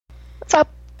What's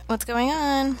up? What's going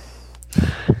on?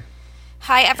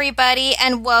 Hi, everybody,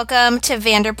 and welcome to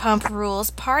Vanderpump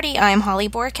Rules Party. I'm Holly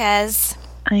Borquez.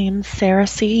 I'm Sarah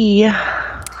C.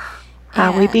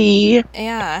 How we be?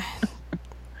 Yeah.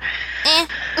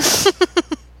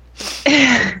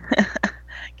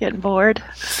 Getting bored?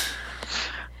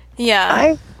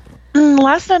 Yeah.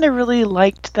 Last night I really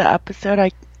liked the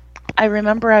episode. I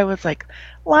remember I was like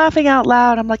laughing out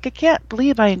loud. I'm like, I can't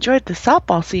believe I enjoyed the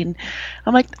softball scene.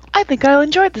 I'm like, I think I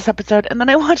enjoyed this episode. And then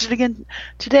I watched it again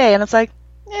today, and it's like,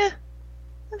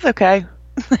 it's okay.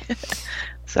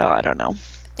 So I don't know.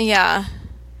 Yeah.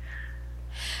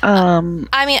 I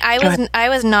mean, I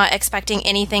was not expecting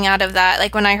anything out of that.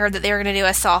 Like when I heard that they were going to do a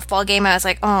softball game, I was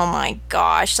like, oh my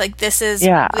gosh, like this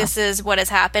is what has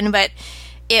happened. But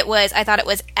I thought it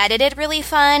was edited really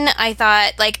fun. I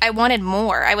thought, like, I wanted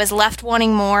more. I was left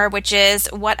wanting more, which is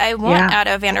what I want out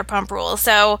of Vanderpump Rules.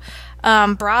 So,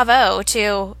 bravo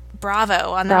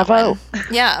on that one.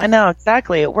 Yeah. I know,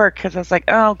 exactly. It worked because I was like,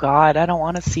 oh God, I don't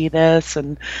want to see this.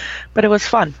 But it was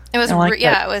fun. It was, it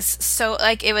was so,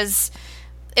 like, it was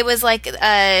like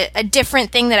a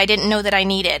different thing that I didn't know that I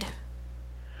needed.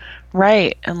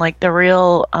 Right. And like the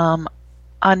real,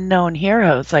 unknown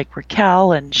heroes like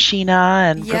Raquel and Sheena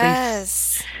and really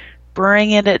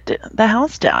bringing the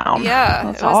house down. Yeah.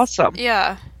 That's awesome.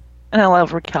 Yeah. And I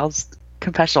love Raquel's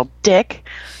confessional dick.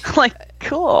 Like,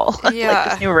 cool. Yeah. I like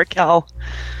this new Raquel.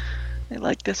 I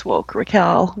like this woke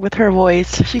Raquel with her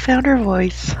voice. She found her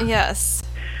voice. Yes.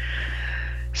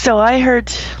 So I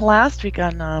heard last week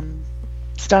on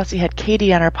Stassi had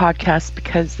Katie on her podcast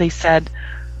because they said,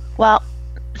 well,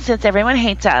 since everyone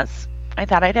hates us, I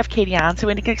thought I'd have Katie on so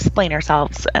we can explain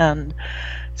ourselves. And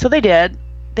so they did.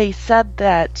 They said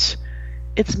that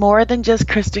it's more than just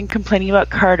Kristen complaining about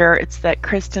Carter. It's that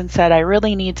Kristen said, I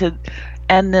really need to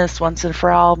end this once and for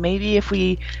all. Maybe if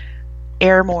we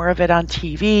air more of it on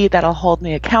TV, that'll hold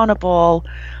me accountable.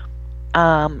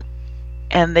 And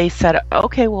they said,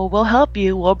 okay, well, we'll help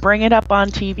you. We'll bring it up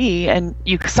on TV. And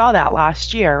you saw that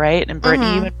last year, right? And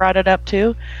Brittany even brought it up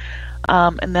too.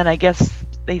 And then I guess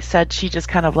they said she just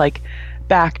kind of like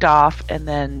backed off and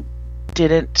then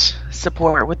didn't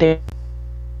support what they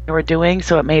were doing,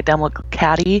 so it made them look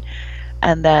catty,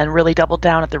 and then really doubled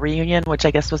down at the reunion, which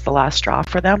I guess was the last straw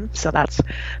for them. So that's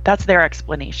their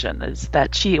explanation, is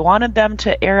that she wanted them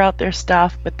to air out their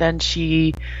stuff, but then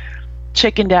she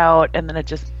chickened out, and then it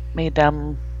just made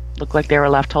them look like they were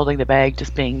left holding the bag,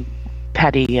 just being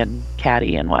petty and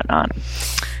catty and whatnot.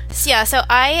 Yeah, so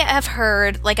I have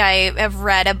heard, like, I have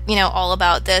read, all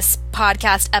about this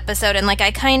podcast episode, and, like,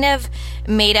 I kind of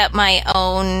made up my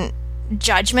own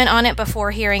judgment on it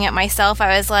before hearing it myself.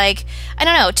 I was like, I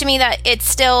don't know, to me that it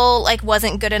still, like,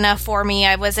 wasn't good enough for me.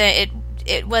 It wasn't,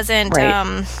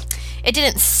 right. It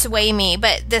didn't sway me,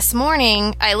 but this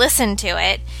morning I listened to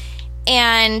it,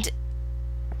 and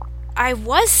I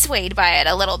was swayed by it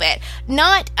a little bit.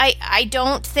 I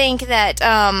don't think that,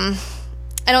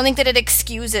 I don't think that it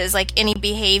excuses, like, any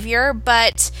behavior,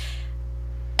 but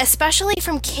especially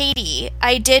from Katie,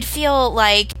 I did feel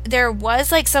like there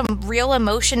was, like, some real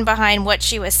emotion behind what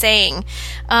she was saying.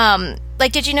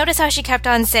 Like, did you notice how she kept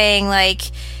on saying, like,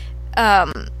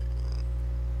 I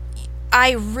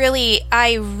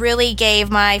really gave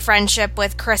my friendship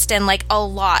with Kristen, like, a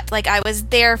lot. Like, I was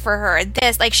there for her.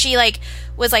 This, like, she, like,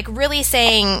 was, like, really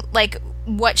saying, like,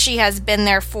 what she has been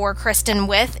there for Kristen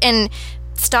with, and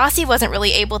Stassi wasn't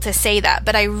really able to say that,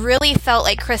 but I really felt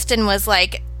like Kristen was,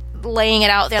 like, laying it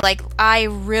out there, like, I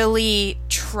really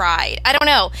tried. I don't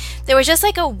know. There was just,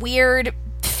 like, a weird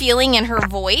feeling in her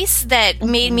voice that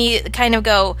made me kind of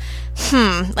go,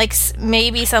 like,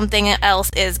 maybe something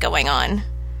else is going on.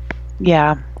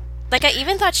 Yeah. Like, I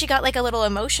even thought she got, like, a little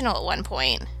emotional at one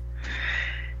point.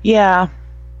 Yeah.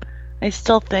 I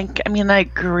still think, I mean, I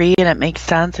agree, and it makes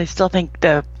sense. I still think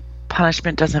the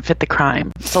punishment doesn't fit the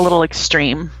crime. It's a little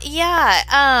extreme.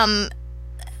 Yeah,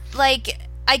 like,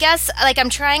 I guess, like, I'm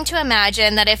trying to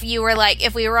imagine that if we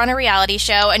were on a reality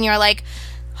show and you're like,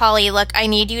 Holly, look, I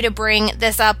need you to bring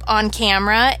this up on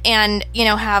camera and,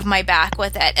 have my back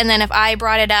with it. And then if I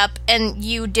brought it up and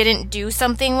you didn't do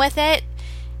something with it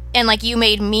and, like, you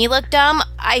made me look dumb,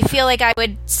 I feel like I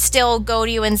would still go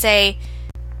to you and say,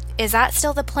 is that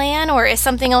still the plan, or is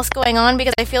something else going on?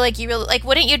 Because I feel like you really, like,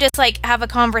 wouldn't you just, like, have a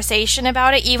conversation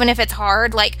about it, even if it's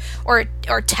hard, like, or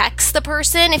text the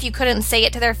person if you couldn't say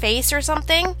it to their face or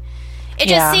something?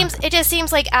 It just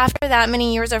seems like after that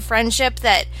many years of friendship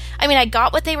that, I mean, I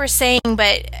got what they were saying, and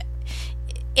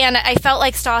I felt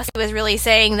like Stassi was really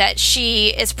saying that she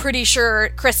is pretty sure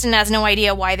Kristen has no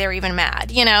idea why they're even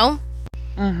mad, Yeah.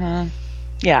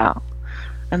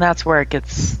 And that's where it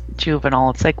gets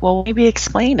juvenile. It's like, well, maybe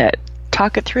explain it.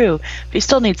 talk it through. If you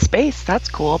still need space, that's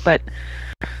cool, but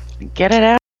get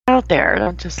it out there.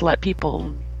 Don't just let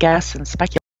people guess and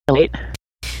speculate.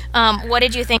 What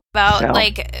did you think about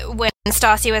when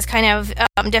Stassi was kind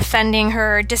of defending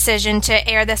her decision to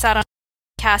air this out on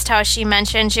the podcast? How she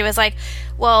mentioned, she was like,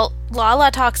 well,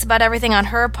 Lala talks about everything on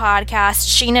her podcast,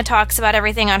 Sheena talks about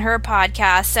everything on her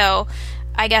podcast, so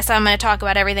I guess I'm going to talk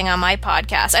about everything on my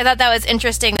podcast. I thought that was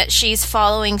interesting that she's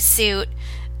following suit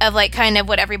of kind of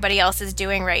what everybody else is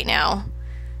doing right now.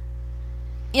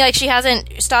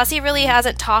 Stassi really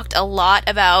hasn't talked a lot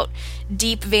about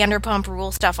deep Vanderpump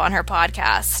Rules stuff on her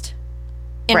podcast,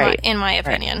 in my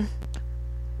opinion. Right.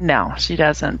 No, she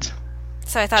doesn't.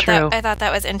 So I thought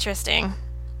that was interesting.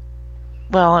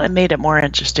 Well, it made it more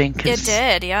interesting. It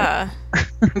did, yeah.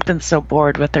 I've been so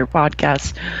bored with their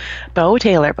podcast. Beau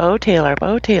Taylor.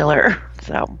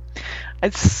 So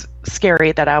it's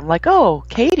scary that I'm like, oh,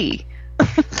 Katie.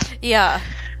 Yeah.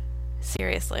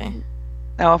 Seriously.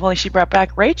 Now, if only she brought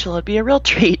back Rachel, it'd be a real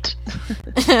treat.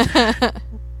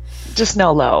 Just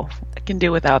no Lo. I can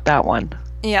do without that one.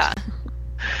 Yeah.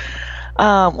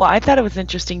 Well, I thought it was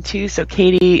interesting too. So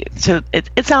Katie,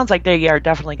 it sounds like they are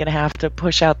definitely going to have to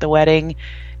push out the wedding.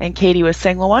 And Katie was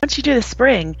saying, well, why don't you do the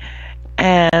spring?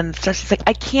 And so she's like,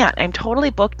 I can't. I'm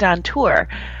totally booked on tour.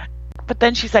 But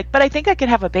then she's like, but I think I could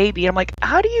have a baby. I'm like,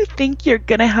 how do you think you're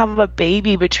going to have a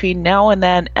baby between now and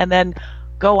then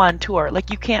go on tour? Like,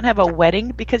 you can't have a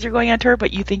wedding because you're going on tour,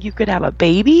 but you think you could have a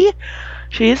baby?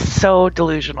 She is so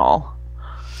delusional.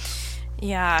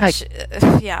 Yeah.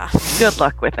 Yeah. Good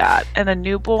luck with that. And a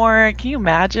newborn, can you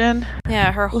imagine?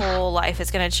 Yeah, her whole life is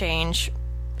going to change.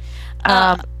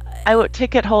 I would,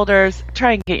 ticket holders,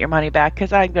 try and get your money back,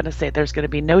 because I'm going to say there's going to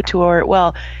be no tour.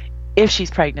 Well, if she's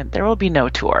pregnant, there will be no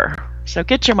tour. So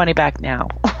get your money back now.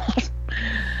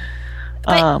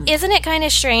 But isn't it kind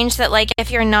of strange that, if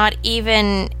you're not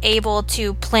even able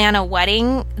to plan a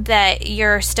wedding, that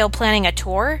you're still planning a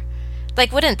tour?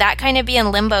 Wouldn't that kind of be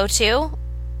in limbo, too?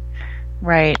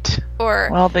 Right.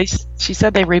 Well, she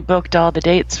said they rebooked all the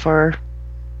dates for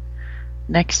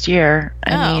next year.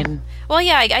 I mean... Well,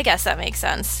 yeah, I guess that makes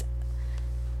sense.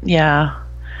 Yeah.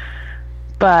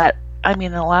 But, I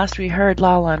mean, the last we heard,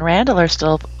 Lala and Randall are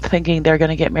still thinking they're going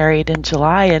to get married in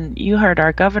July, and you heard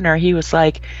our governor, he was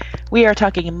like, we are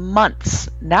talking months,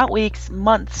 not weeks,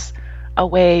 months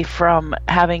away from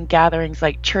having gatherings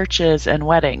like churches and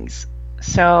weddings.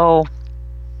 So,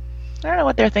 I don't know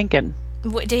what they're thinking.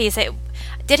 What did he say?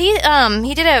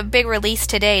 He did a big release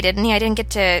today, didn't he? I didn't get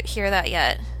to hear that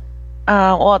yet.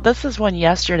 Well, this is one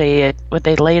yesterday when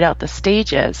they laid out the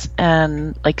stages,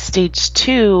 and stage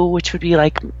 2, which would be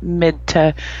mid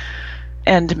to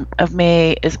end of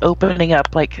May, is opening up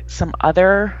some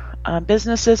other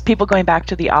businesses, people going back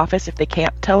to the office if they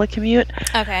can't telecommute.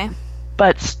 Okay.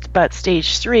 But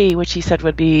stage 3, which he said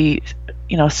would be,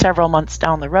 several months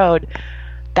down the road,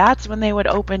 that's when they would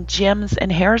open gyms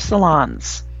and hair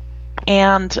salons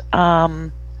and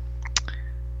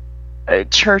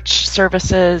church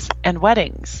services and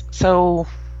weddings. So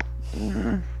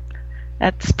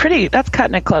that's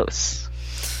cutting it close.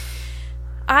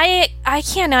 I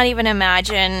cannot even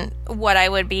imagine what I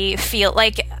would feel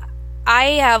like. I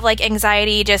have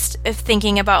anxiety just of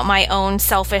thinking about my own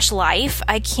selfish life.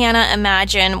 I cannot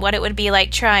imagine what it would be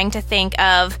like trying to think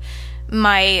of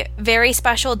my very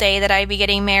special day that I'd be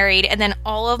getting married, and then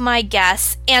all of my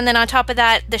guests, and then on top of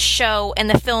that, the show and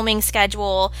the filming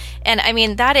schedule. And I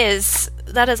mean, that is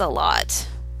a lot.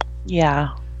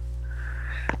 Yeah.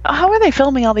 How are they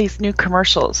filming all these new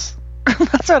commercials?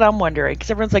 That's what I'm wondering, because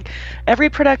everyone's like, every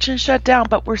production shut down,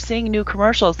 but we're seeing new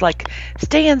commercials like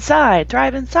stay inside,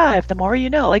 thrive inside, the more you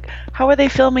know. How are they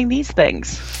filming these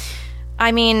things?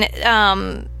 I mean,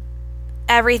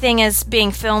 everything is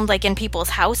being filmed in people's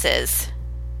houses.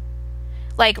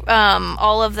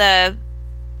 All of the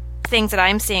things that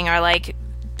I'm seeing are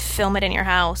film it in your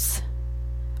house.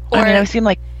 Or, I mean, I've seen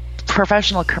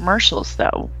professional commercials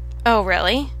though. Oh,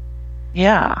 really?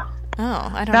 Yeah.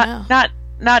 Oh, I don't know.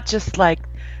 Not just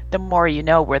the more you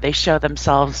know, where they show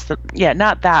themselves.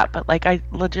 Not that, but I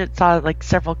legit saw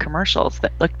several commercials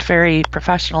that looked very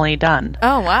professionally done.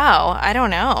 Oh wow, I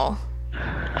don't know.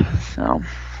 So,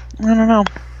 I don't know.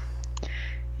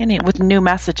 With new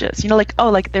messages, there's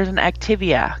an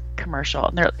Activia commercial,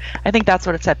 and I think that's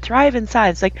what it said. Thrive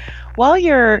inside. It's while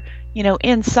you're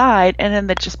inside, and then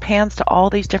it just pans to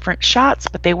all these different shots,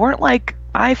 but they weren't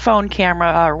iPhone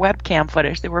camera or webcam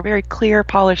footage. They were very clear,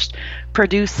 polished,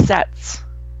 produced sets.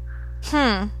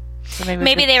 So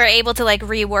maybe they were able to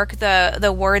rework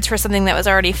the words for something that was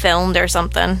already filmed or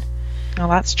something. Oh,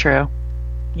 that's true.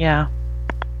 Yeah.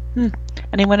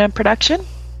 Anyone in production?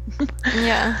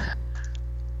 Yeah.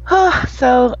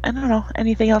 So, I don't know.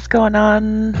 Anything else going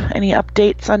on? Any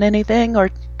updates on anything? Or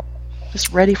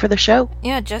just ready for the show?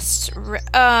 Yeah,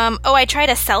 I tried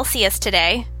a Celsius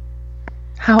today.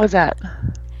 How was that?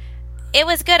 It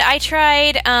was good. I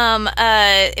tried,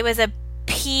 it was a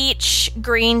peach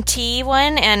green tea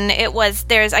one, and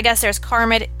there's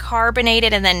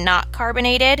carbonated and then not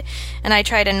carbonated, and I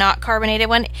tried a not carbonated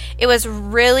one. It was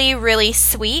really, really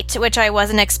sweet, which I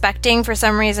wasn't expecting. For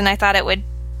some reason, I thought it would,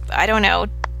 I don't know,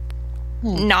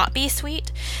 not be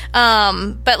sweet.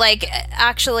 But like,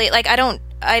 actually, like, I don't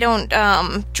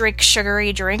drink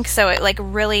sugary drinks, so it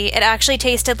actually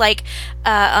tasted like,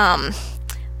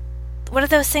 what are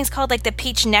those things called? Like the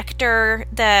peach nectar,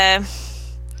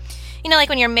 like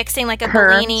when you're mixing like a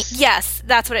Bellini. Yes,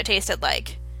 that's what it tasted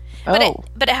like. Oh.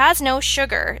 But it has no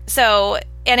sugar. So,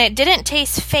 and it didn't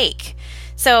taste fake.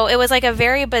 So it was like a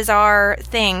very bizarre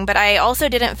thing, but I also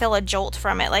didn't feel a jolt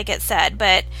from it like it said,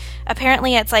 but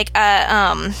apparently it's like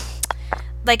a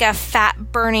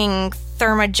fat burning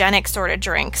thermogenic sort of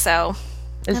drink. So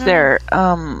is there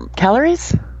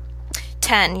calories?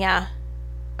 10, yeah.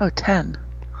 Oh, 10.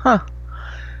 Huh.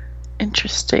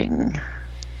 Interesting.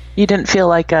 You didn't feel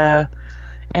like a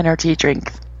energy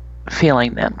drink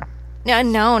feeling then? No,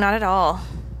 not at all.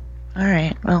 All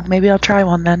right. Well, maybe I'll try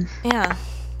one then. Yeah.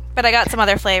 But I got some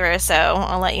other flavors, so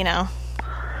I'll let you know.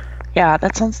 Yeah,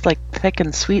 that sounds like thick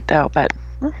and sweet though, but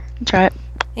I'll try it.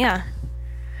 Yeah.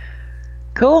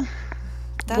 Cool.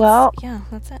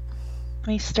 That's it.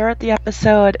 We start the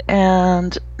episode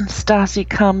and Stassi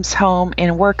comes home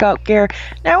in workout gear.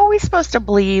 Now, are we supposed to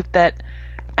believe that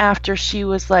after she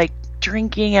was like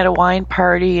drinking at a wine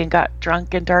party and got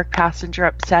drunk and dark passenger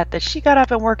upset that she got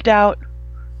up and worked out?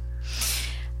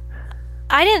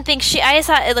 I didn't think I just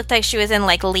thought it looked like she was in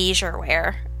like leisure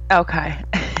wear. Okay.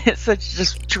 So she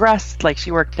just dressed like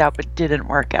she worked out but didn't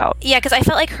work out. Yeah, because I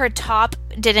felt like her top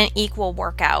didn't equal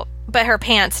workout, but her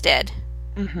pants did.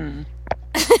 Mm-hmm.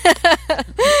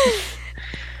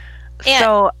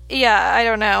 So yeah, I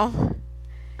don't know.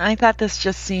 I thought this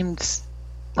just seemed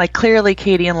like clearly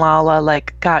Katie and Lala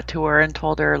like got to her and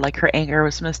told her like her anger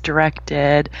was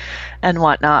misdirected and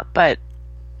whatnot, but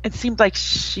it seemed like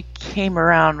she came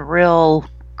around real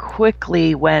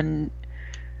quickly when,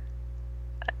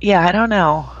 I don't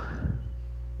know.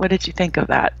 What did you think of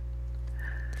that?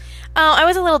 I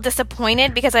was a little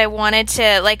disappointed because I wanted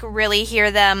to like really hear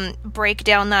them break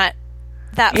down that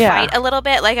fight a little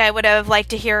bit. Like I would have liked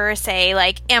to hear her say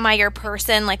like, "Am I your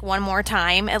person?" like one more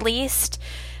time at least.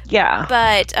 Yeah.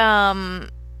 But and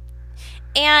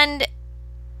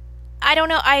I don't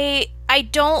know. I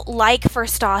don't like for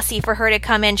Stassi for her to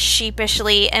come in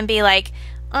sheepishly and be like,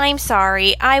 "I'm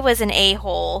sorry, I was an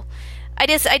a-hole." I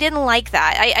didn't like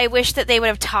that. I wish that they would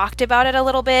have talked about it a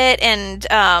little bit, and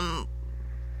I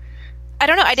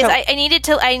don't know. I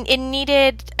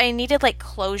needed like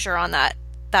closure on that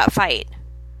fight.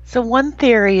 So one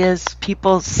theory is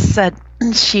people said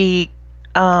she,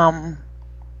 or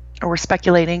were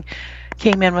speculating,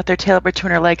 came in with her tail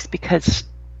between her legs because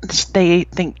they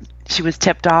think she was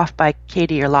tipped off by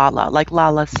Katie or Lala. Like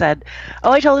Lala said,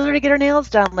 "Oh, I told her to get her nails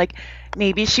done." Like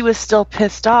maybe she was still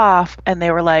pissed off, and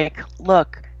they were like,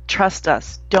 "Look, trust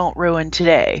us. Don't ruin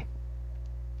today."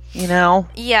 You know?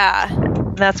 Yeah.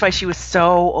 And that's why she was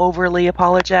so overly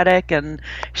apologetic and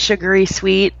sugary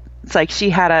sweet. It's like she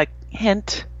had a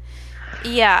hint.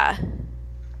 Yeah.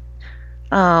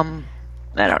 I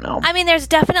don't know. I mean, there's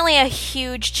definitely a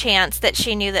huge chance that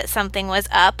she knew that something was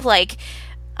up. Like,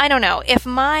 I don't know. If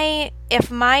my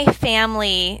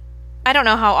family, I don't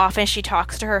know how often she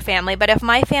talks to her family, but if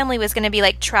my family was going to be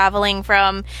like traveling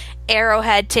from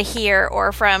Arrowhead to here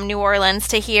or from New Orleans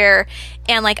to here,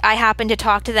 and like I happened to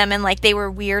talk to them and like they were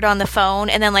weird on the phone,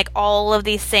 and then like all of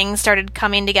these things started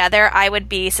coming together, I would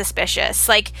be suspicious.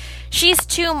 Like she's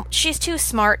too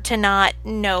smart to not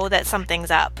know that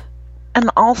something's up. And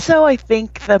also, I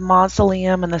think the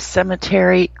mausoleum and the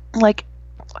cemetery, like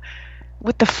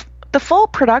with the full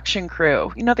production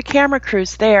crew, you know, the camera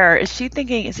crew's there. Is she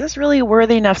thinking, is this really a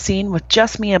worthy enough scene with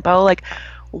just me and Bo? Like,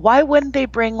 why wouldn't they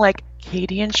bring like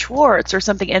Katie and Schwartz or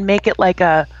something and make it like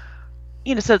a,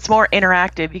 you know, so it's more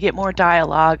interactive. You get more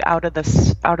dialogue out of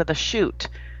the shoot.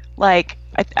 Like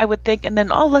I would think, and then,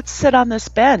 oh, let's sit on this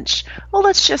bench. Oh,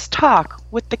 let's just talk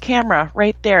with the camera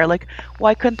right there. Like,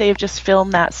 why couldn't they have just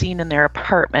filmed that scene in their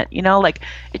apartment? You know, like,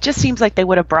 it just seems like they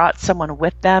would have brought someone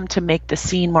with them to make the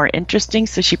scene more interesting.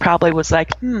 So she probably was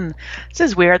like, this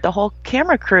is weird. The whole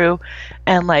camera crew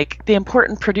and, like, the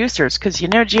important producers, because, you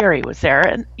know, Jerry was there.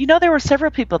 And, you know, there were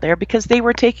several people there because they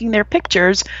were taking their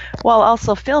pictures while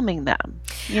also filming them.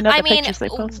 You know, pictures they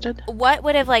posted? What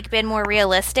would have, like, been more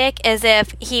realistic is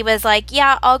if he was like, yeah,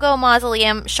 yeah, I'll go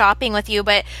mausoleum shopping with you,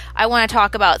 but I want to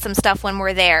talk about some stuff when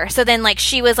we're there. So then, like,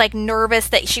 she was, like, nervous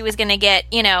that she was going to get,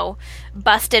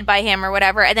 busted by him or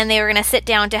whatever, and then they were going to sit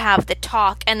down to have the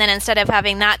talk, and then instead of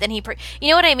having that, then you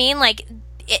know what I mean? Like,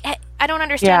 I don't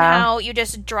understand how you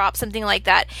just drop something like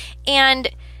that. And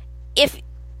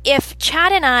if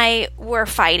Chad and I were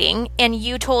fighting, and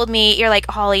you told me, you're like,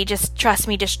 Holly, just trust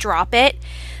me, just drop it,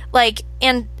 like,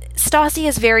 and Stassi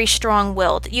is very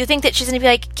strong-willed. You think that she's going to be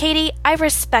like, Katie, I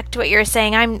respect what you're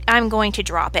saying. I'm going to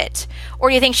drop it. Or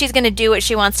you think she's going to do what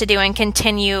she wants to do and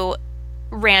continue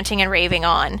ranting and raving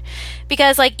on?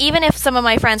 Because, like, even if some of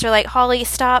my friends are like, Holly,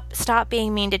 stop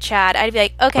being mean to Chad, I'd be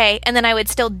like, okay, and then I would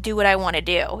still do what I want to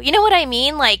do. You know what I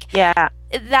mean? Like, yeah,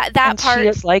 that and part. She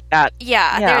is like that.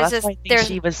 Yeah, that's why I think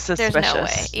she was suspicious. There's no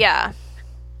way. Yeah.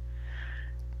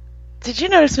 Did you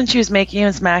notice when she was making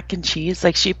his mac and cheese,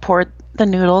 like, she poured the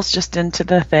noodles just into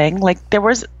the thing? Like, there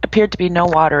appeared to be no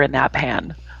water in that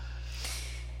pan.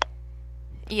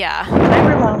 Yeah. And I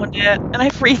rewound it, and I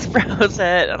freeze froze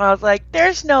it, and I was like,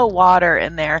 there's no water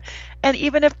in there. And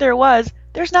even if there was,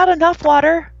 there's not enough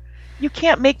water. You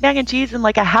can't make mac and cheese in,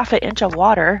 like, a half an inch of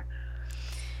water.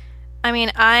 I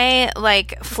mean, I,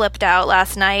 like, flipped out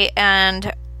last night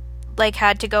and, like,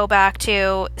 had to go back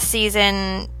to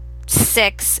season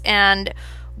 6 and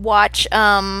watch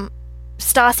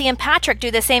Stassi and Patrick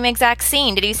do the same exact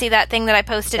scene. Did you see that thing that I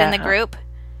posted in the group?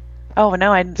 Oh,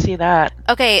 no, I didn't see that.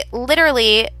 Okay,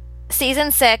 literally,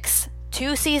 season 6,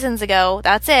 2 seasons ago,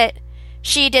 that's it,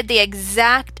 she did the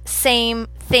exact same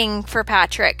thing for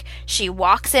Patrick. She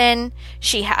walks in,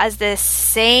 she has this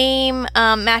same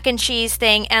mac and cheese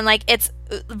thing, and, like, it's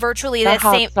virtually the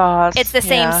same. Sauce. It's the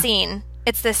same scene.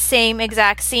 It's the same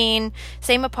exact scene,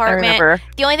 same apartment. I remember.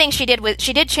 The only thing she did was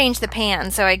she did change the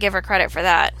pan, so I give her credit for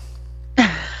that.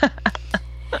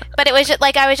 But it was just,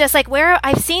 like, I was just like, where?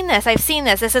 I've seen this.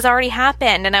 This has already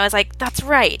happened. And I was like, that's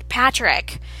right,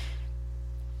 Patrick.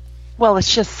 Well,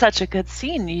 it's just such a good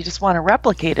scene. You just want to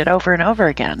replicate it over and over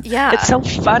again. Yeah. It's so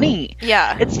funny.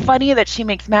 Yeah. It's funny that she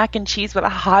makes mac and cheese with a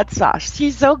hot sauce.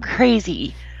 She's so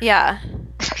crazy. Yeah.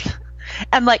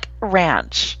 And, like,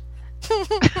 ranch.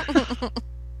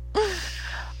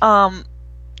 And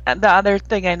the other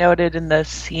thing I noted in this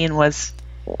scene was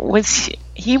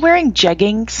he wearing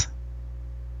jeggings?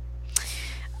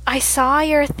 I saw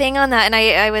your thing on that, and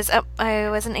I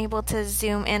wasn't able to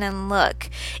zoom in and look.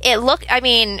 It looked, I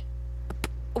mean,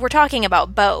 we're talking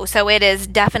about Bo, so it is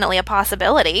definitely a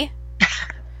possibility.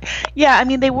 Yeah, I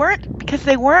mean, they weren't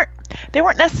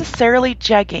necessarily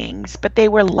jeggings, but they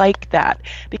were like that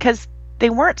because they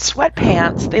weren't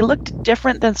sweatpants. They looked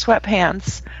different than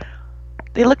sweatpants.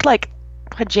 They looked like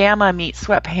pajama meet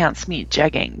sweatpants meet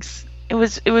jeggings. It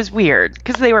was weird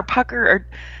because they were pucker or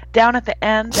down at the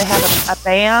end. They had a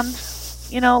band,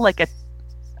 like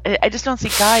I just don't see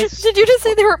guys. Did you just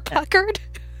say they were puckered?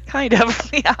 Kind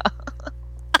of, yeah.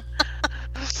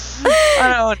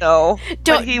 I don't know.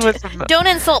 Don't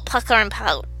insult pucker and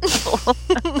pout.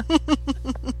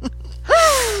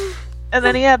 And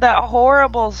then he had that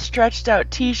horrible stretched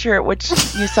out T-shirt, which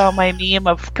you saw my meme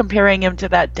of comparing him to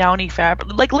that Downy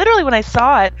fabric. Like, literally when I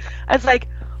saw it, I was like,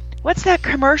 what's that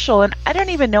commercial? And I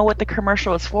don't even know what the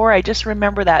commercial was for. I just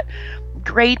remember that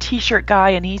gray T-shirt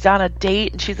guy, and he's on a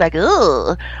date, and she's like,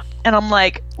 ugh. And I'm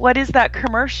like, what is that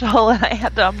commercial?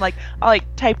 And I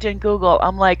typed in Google.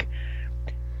 I'm like,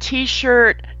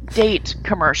 T-shirt date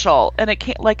commercial, and it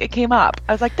came up.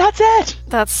 I was like, that's it.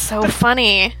 That's so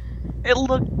funny. It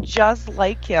looked just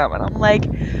like him, and I'm like,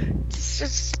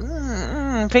 just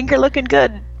finger looking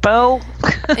good, Bo.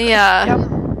 Yeah.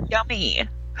 Yummy.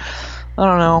 I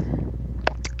don't know.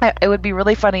 It would be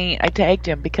really funny. I tagged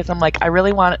him because I'm like, I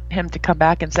really want him to come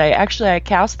back and say, actually, I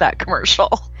cast that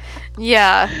commercial.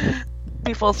 Yeah.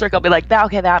 Be full circle. Be like,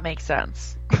 okay, that makes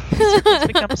sense. Circles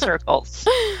become circles.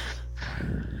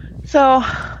 So,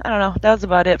 I don't know. That was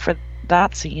about it for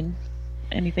that scene.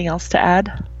 Anything else to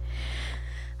add?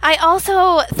 I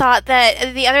also thought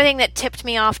that the other thing that tipped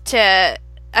me off I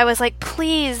was like,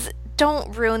 please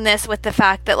don't ruin this with the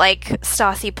fact that, like,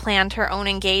 Stassi planned her own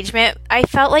engagement. I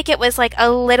felt like it was, like,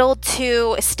 a little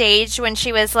too staged when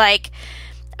she was like,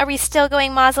 are we still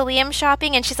going mausoleum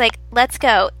shopping? And she's like, let's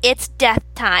go. It's death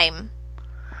time.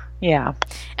 Yeah.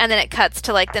 And then it cuts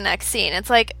to, like, the next scene. It's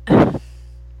like...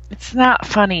 It's not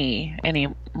funny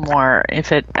anymore.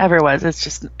 If it ever was,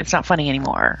 it's not funny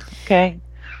anymore. Okay?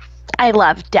 I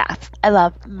love death. I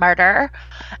love murder.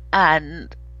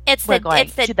 And it's the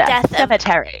death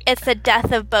cemetery. It's the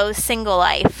death of Bo's single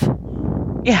life.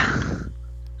 Yeah.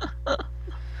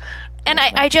 And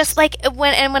I just, like,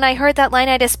 when I heard that line,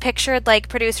 I just pictured, like,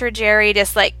 producer Jerry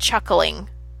just, like, chuckling.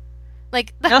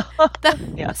 Like, Yeah.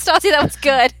 Stassi, that was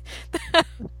good.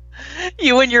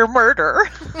 You and your murder.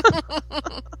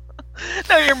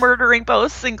 No, you're murdering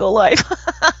both single life.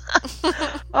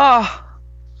 Oh,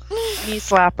 knee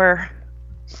slapper.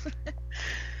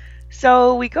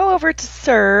 So we go over to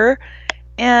Sir,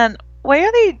 and why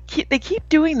are they keep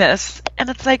doing this? And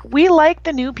it's like, we like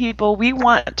the new people. We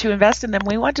want to invest in them.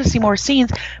 We want to see more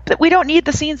scenes, but we don't need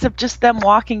the scenes of just them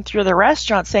walking through the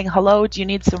restaurant saying, hello, do you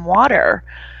need some water?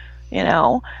 You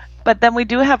know? But then we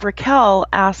do have Raquel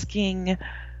asking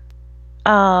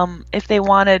if they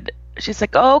wanted, she's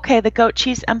like, oh, okay, the goat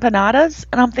cheese empanadas.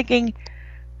 And I'm thinking,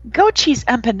 goat cheese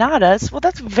empanadas? Well,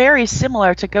 that's very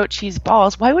similar to goat cheese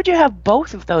balls. Why would you have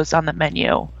both of those on the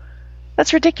menu?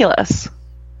 That's ridiculous.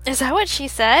 Is that what she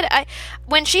said?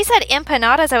 When she said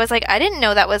empanadas, I was like, I didn't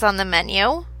know that was on the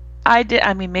menu. I did.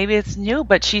 I mean, maybe it's new,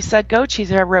 but she said goat cheese,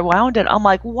 and I rewound it. I'm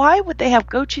like, why would they have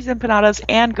goat cheese empanadas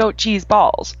and goat cheese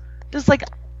balls? Just like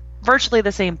virtually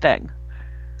the same thing.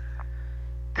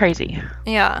 Crazy.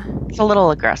 Yeah. It's a little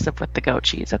aggressive with the goat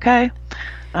cheese, okay?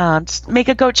 Just make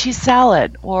a goat cheese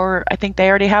salad, or I think they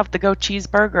already have the goat cheese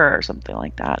burger or something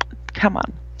like that. Come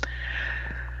on.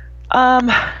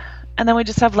 And then we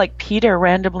just have like Peter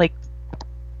randomly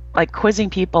like quizzing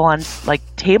people on like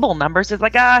table numbers. It's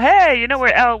like, hey, you know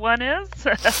where L1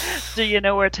 is? Do you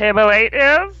know where table 8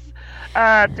 is?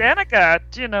 Danica,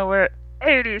 do you know where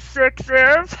 86 is?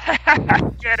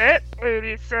 Get it?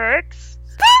 86.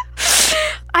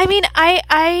 I mean,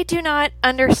 I do not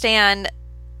understand.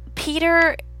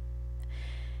 Peter,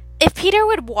 if Peter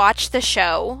would watch the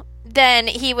show, then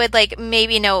he would like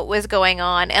maybe know what was going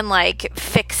on and like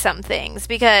fix some things,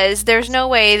 because there's no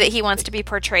way that he wants to be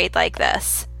portrayed like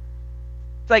this.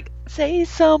 Like, say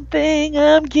something,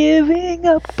 I'm giving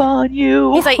up on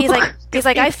you. He's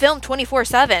like, I filmed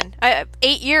 24/7.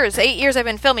 8 years I've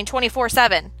been filming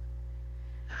 24/7.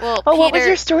 Well, oh, Peter... what was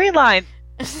your storyline?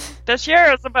 This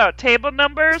year is about table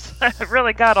numbers. I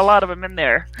really got a lot of them in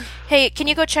there. Hey, can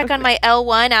you go check on my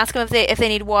L1? Ask them if they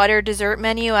need water, dessert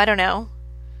menu. I don't know.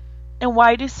 And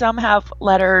why do some have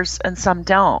letters and some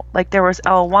don't? Like there was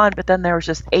L1, but then there was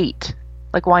just 8.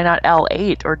 Like why not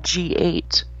L8 or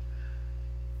G8?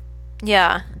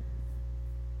 Yeah.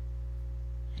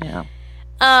 Yeah.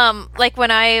 Like when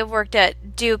I worked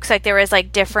at Duke's, like there was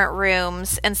like different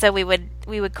rooms, and so we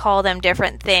would call them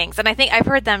different things. And I think I've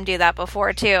heard them do that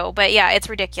before too. But yeah, it's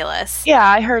ridiculous. Yeah,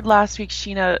 I heard last week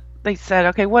Sheena, they said,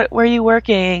 okay, where are you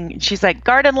working? And she's like,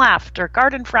 garden left or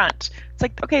garden front. It's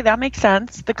like, okay, that makes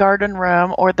sense. The garden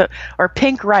room or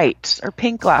pink right or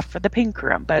pink left for the pink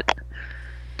room, but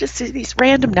just these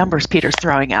random numbers Peter's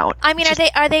throwing out. I mean,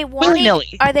 are they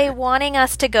wanting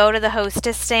us to go to the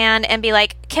hostess stand and be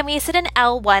like, can we sit in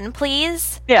L1,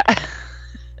 please? Yeah.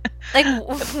 Like,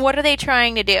 what are they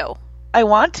trying to do? I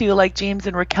want to, like James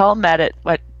and Raquel met at,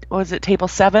 what was it, table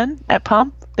 7 at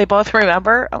Pump? They both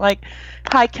remember. I'm like,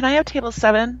 hi, can I have table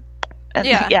 7? And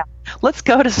yeah. Let's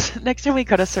go to, next time we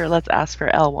go to Sir, let's ask for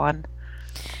L1.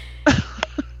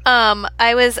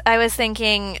 I was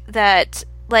thinking that,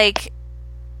 like,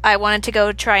 I wanted to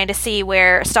go trying to see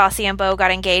where Stassi and Beau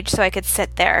got engaged so I could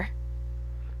sit there.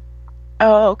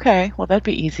 Oh, okay. Well, that'd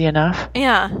be easy enough.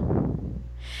 Yeah.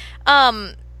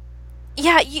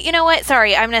 Yeah, you know what?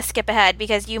 Sorry, I'm going to skip ahead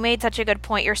because you made such a good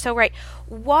point. You're so right.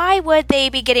 Why would they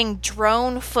be getting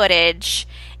drone footage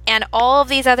and all of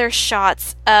these other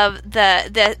shots of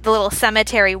the little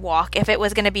cemetery walk if it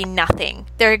was going to be nothing?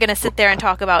 They're going to sit there and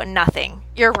talk about nothing.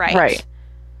 You're right. Right.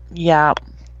 Yeah.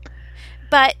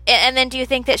 But, and then do you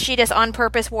think that she just on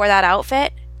purpose wore that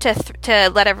outfit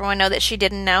to let everyone know that she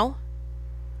didn't know?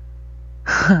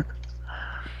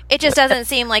 It just doesn't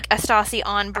seem like a Stassi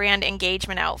on-brand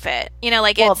engagement outfit. You know,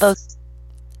 like well,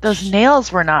 those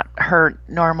nails were not her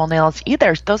normal nails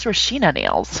either. Those were Sheena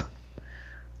nails.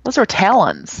 Those were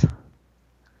talons.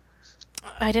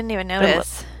 I didn't even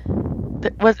notice.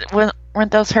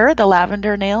 Weren't those her, the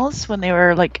lavender nails, when they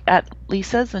were like at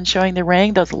Lisa's and showing the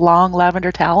ring? Those long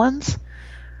lavender talons.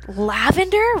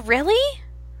 Lavender? Really?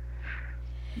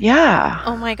 Yeah.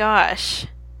 Oh my gosh.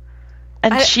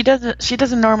 And she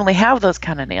doesn't normally have those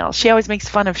kind of nails. She always makes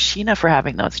fun of Sheena for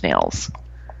having those nails.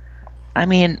 I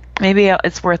mean, maybe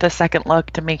it's worth a second look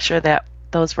to make sure that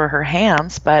those were her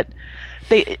hands, but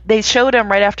they showed him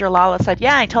right after Lala said,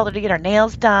 yeah, I told her to get her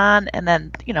nails done, and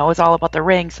then, you know, it was all about the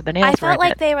ring, so the nails were I felt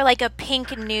like they were like a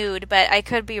pink nude, but I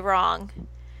could be wrong.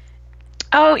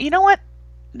 Oh, you know what?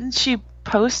 Didn't she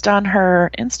post on her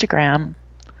Instagram,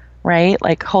 right?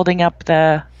 Like holding up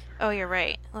the... Oh, you're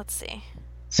right. Let's see.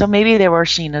 So maybe they were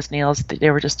Sheena's nails. They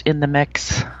were just in the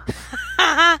mix.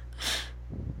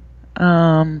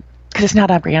 Because because it's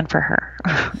not on brand for her.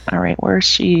 All right, where is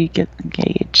she get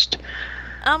engaged?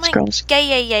 Oh my,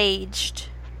 gay aged.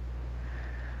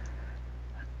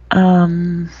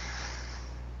 Well,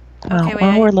 Okay, wait,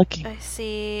 while we're looking, I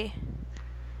see.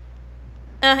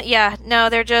 Yeah, no,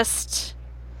 they're her just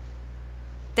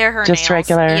nails.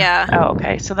 regular. Yeah. Oh,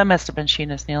 okay. So that must have been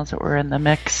Sheena's nails that were in the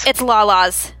mix. It's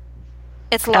Lala's.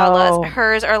 It's Lala's. Oh.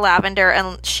 Hers are lavender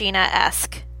and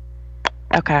Sheena-esque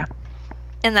Okay.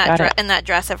 in that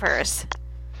dress of hers.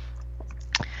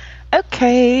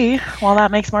 Okay. Well, that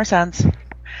makes more sense.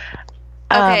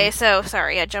 Okay, so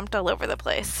sorry, I jumped all over the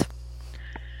place.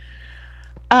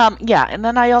 Yeah, and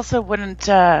then I also wouldn't.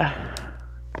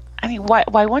 I mean, why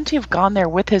wouldn't you have gone there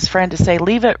with his friend to say,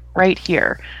 leave it right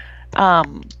here,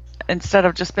 instead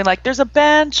of just being like, there's a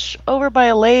bench over by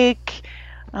a lake,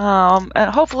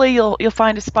 and hopefully you'll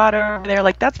find a spot over there.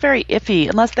 Like, that's very iffy,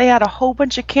 unless they had a whole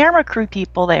bunch of camera crew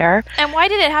people there. And why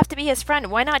did it have to be his friend?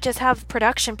 Why not just have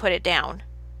production put it down?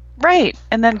 Right,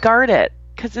 and then guard it,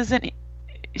 because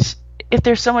if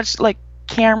there's so much like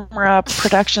camera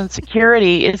production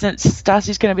security, isn't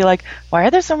Stassi's going to be like, why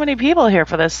are there so many people here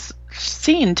for this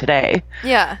scene today?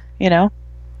 Yeah. You know?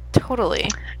 Totally.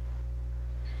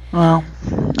 Well,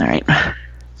 all right.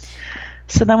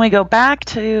 So then we go back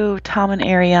to Tom and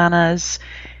Ariana's,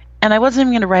 and I wasn't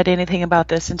even going to write anything about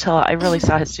this until I really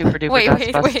saw his super duper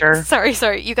dustbuster. Wait.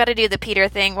 Sorry. You got to do the Peter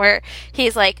thing where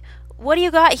he's like, what do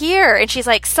you got here? And she's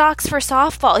like, socks for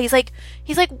softball. He's like,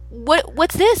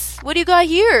 what's this? What do you got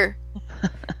here?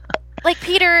 Like,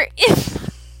 Peter,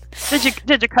 Did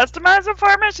you customize it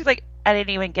for me? She's like, I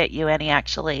didn't even get you any,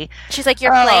 actually. She's like,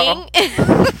 you're playing?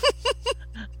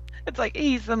 It's like,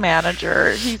 he's the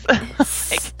manager. He's like,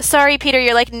 sorry, Peter,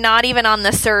 you're like not even on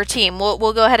the Sir team.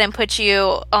 We'll go ahead and put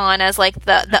you on as like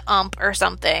the ump or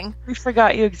something. We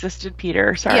forgot you existed,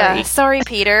 Peter. Sorry. Yeah, sorry,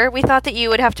 Peter. We thought that you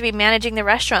would have to be managing the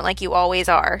restaurant like you always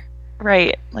are.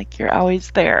 Right, like you're always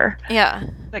there. Yeah.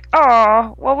 Like,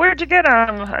 oh, well, where'd you get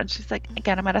him? And she's like, I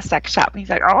got him at a sex shop. And he's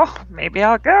like, oh, maybe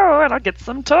I'll go and I'll get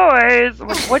some toys. I'm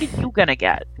like, what are you gonna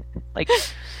get? Like,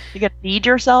 you gonna feed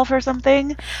yourself or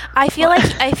something? I feel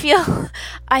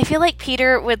like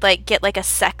Peter would like get like a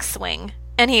sex swing,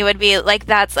 and he would be like,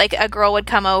 that's like a girl would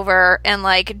come over and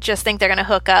like just think they're gonna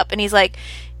hook up, and he's like,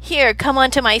 here, come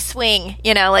onto my swing,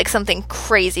 you know, like something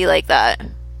crazy like that.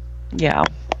 Yeah,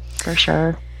 for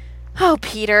sure. Oh,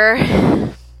 Peter.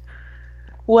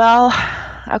 Well,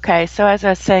 okay, so as I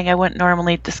was saying, I wouldn't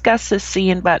normally discuss this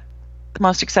scene, but the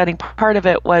most exciting part of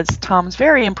it was Tom's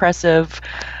very impressive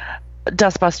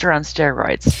dustbuster on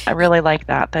steroids. I really like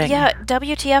that thing. Yeah,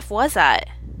 WTF was that?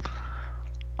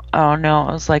 Oh, no,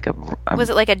 it was like was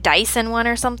it like a Dyson one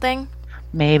or something?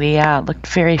 Maybe, yeah. It looked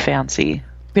very fancy.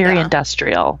 Very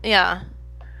industrial. Yeah.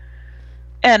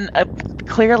 And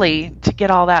clearly, to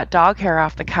get all that dog hair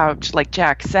off the couch, like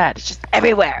Jack said, it's just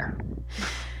everywhere.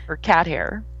 Or cat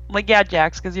hair. I'm like, yeah,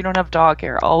 Jax, because you don't have dog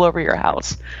hair all over your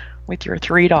house with your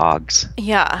 3 dogs.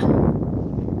 Yeah.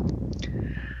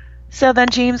 So then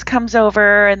James comes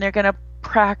over, and they're going to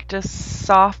practice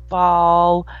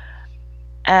softball.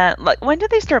 And like, when did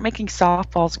they start making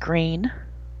softballs green?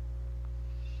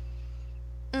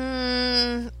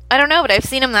 I don't know, but I've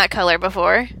seen them that color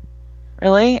before.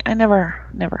 Really? I never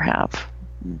have.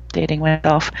 I'm dating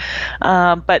myself.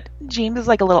 But James is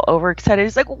like a little overexcited.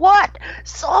 He's like, what?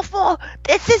 Softball?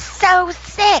 This is so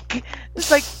sick. It's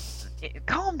like,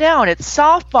 calm down. It's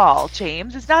softball,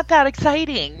 James. It's not that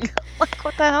exciting. Like,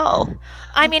 what the hell?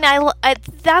 I mean, I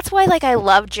that's why, like, I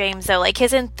love James, though. Like,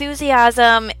 his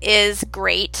enthusiasm is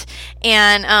great.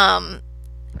 And,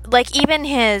 like, even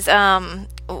his,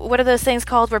 what are those things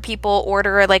called where people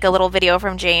order, like, a little video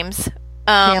from James?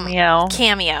 Cameo.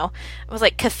 It was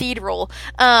like Cathedral.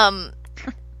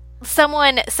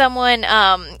 Someone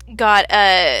got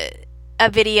a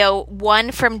video,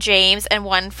 one from James and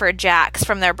one for Jax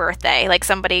from their birthday. Like,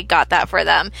 somebody got that for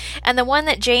them. And the one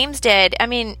that James did, I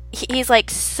mean, he's like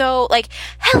so like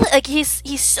hell, like he's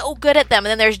so good at them.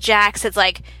 And then there's Jax. It's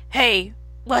like, hey,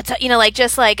 what's up? You know, like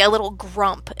just like a little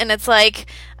grump. And it's like,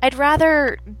 I'd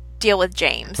rather deal with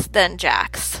James than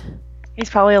Jax. He's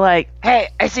probably like, hey,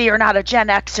 I see you're not a Gen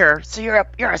Xer, so you're a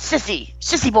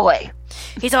sissy boy.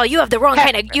 He's all, you have the wrong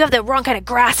kind of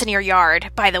grass in your yard,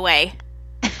 by the way.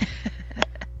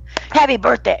 Happy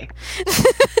birthday.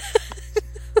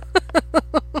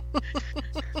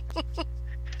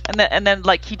 and then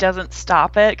like he doesn't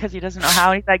stop it because he doesn't know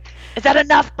how. He's like, is that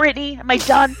enough, Brittany? Am I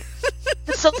done?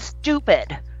 This is so stupid.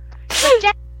 He's like,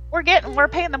 Jack, we're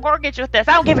paying the mortgage with this.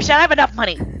 I don't give a shit. I have enough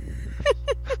money.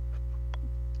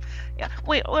 Yeah,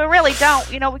 we really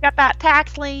don't. You know, we got that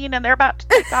tax lien and they're about to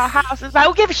take our houses. I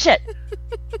don't give a shit.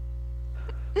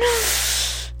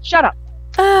 Shut up.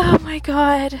 Oh my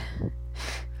god.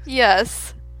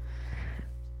 Yes.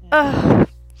 Ugh.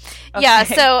 Okay. Yeah,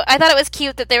 so I thought it was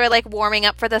cute that they were like warming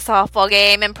up for the softball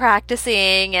game and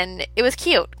practicing, and it was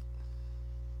cute.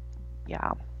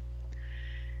 Yeah.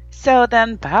 So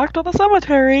then back to the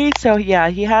cemetery. So yeah,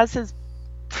 he has his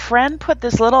friend put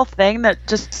this little thing that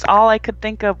just all I could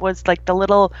think of was like the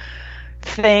little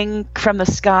thing from the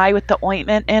sky with the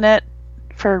ointment in it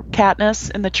for Katniss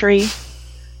in the tree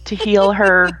to heal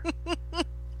her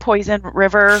poison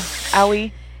river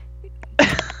owie.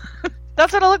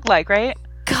 That's what it looked like, right?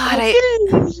 God,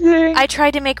 I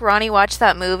tried to make Ronnie watch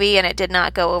that movie and it did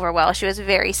not go over well. She was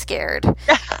very scared.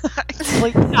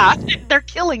 Like, yeah, they're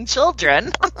killing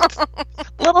children. A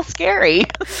little scary.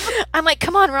 I'm like,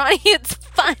 come on, Ronnie, it's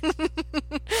fun.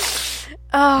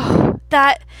 Oh,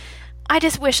 that... I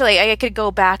just wish like I could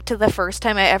go back to the first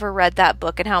time I ever read that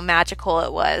book and how magical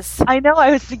it was. I know,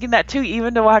 I was thinking that too,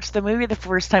 even to watch the movie the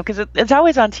first time, because it's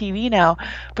always on TV now,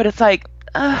 but it's like,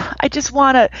 I just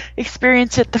want to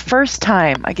experience it the first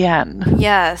time again.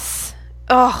 Yes.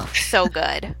 Oh, so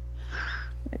good.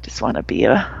 I just want to be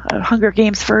a Hunger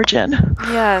Games virgin.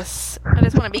 Yes. I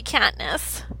just want to be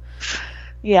Katniss.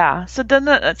 Yeah. So then,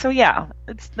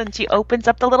 then she opens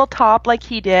up the little top like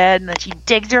he did, and then she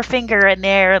digs her finger in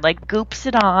there, and like goops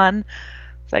it on.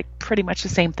 It's like pretty much the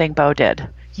same thing Beau did.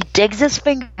 He digs his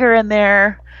finger in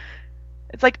there.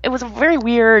 It's like it was a very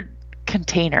weird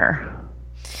container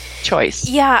choice.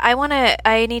 Yeah,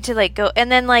 I need to like go,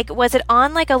 and then like, was it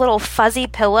on like a little fuzzy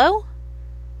pillow?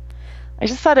 I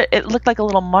just thought it looked like a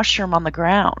little mushroom on the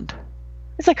ground.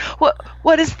 It's like,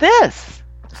 what is this?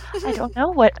 I don't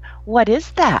know. What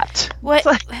is that? What?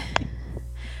 Like,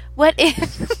 what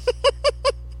is?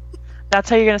 That's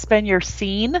how you're going to spend your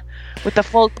scene with the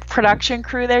full production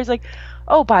crew there. He's like,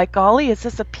 oh, by golly, is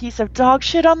this a piece of dog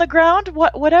shit on the ground?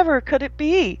 Whatever could it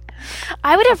be?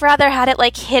 I would have rather had it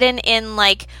like hidden in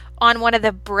like on one of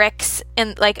the bricks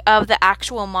in like of the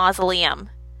actual mausoleum.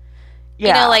 Yeah.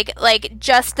 You know, like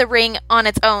just the ring on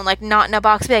its own, like not in a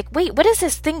box. Be like, wait, what is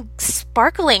this thing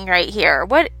sparkling right here?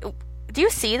 What? Do you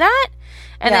see that?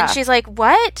 And then she's like,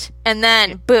 what? And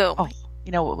then boom. Oh,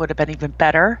 you know what would have been even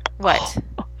better? What?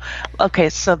 Okay,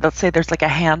 so let's say there's like a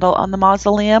handle on the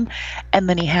mausoleum, and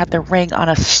then he had the ring on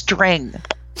a string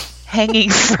hanging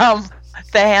from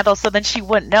the handle, so then she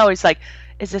wouldn't know. He's like,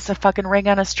 is this a fucking ring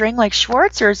on a string like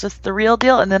Schwartz, or is this the real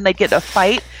deal? And then they'd get in a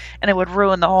fight, and it would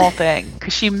ruin the whole thing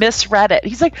because she misread it.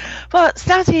 He's like, well,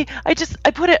 Stassi,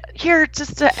 I put it here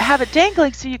just to have it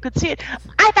dangling so you could see it.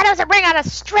 I thought it was a ring on a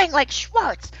string like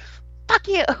Schwartz. Fuck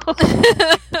you.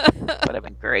 Would have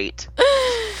been great.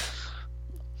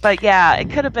 But yeah,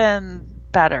 it could have been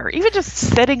better. Even just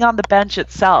sitting on the bench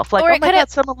itself. Like, oh my God,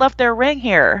 someone left their ring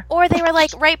here. Or they were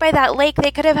like right by that lake.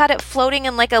 They could have had it floating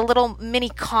in like a little mini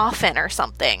coffin or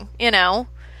something, you know?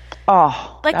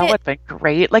 Oh, like that would have been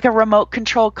great. Like a remote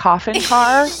control coffin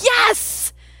car.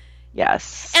 Yes!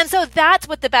 Yes. And so that's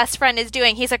what the best friend is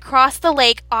doing. He's across the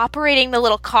lake operating the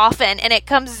little coffin, and it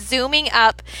comes zooming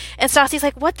up, and Stassi's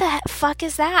like, what the fuck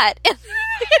is that?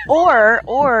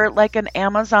 or like an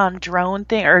Amazon drone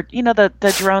thing, or you know the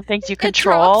drone things you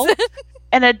control,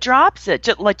 and it drops it.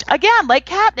 Just like again, like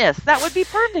Katniss, that would be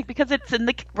perfect because it's in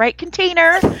the right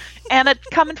container, and it's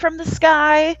coming from the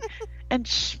sky. And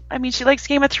she likes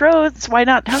Game of Thrones. Why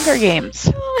not Hunger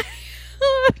Games?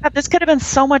 God, this could have been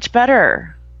so much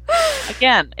better.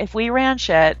 Again, if we ran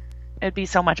shit, it'd be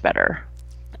so much better.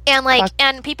 And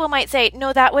and people might say,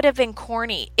 no, that would have been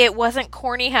corny. It wasn't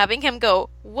corny having him go,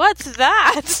 what's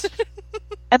that?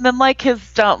 And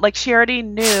then she already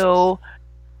knew,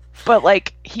 but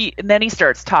and then he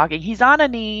starts talking. He's on a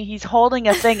knee, he's holding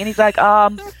a thing, and he's like,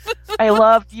 I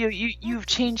love you. You've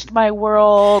changed my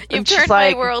world. You've turned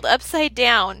my world upside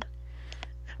down.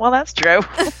 Well, that's true.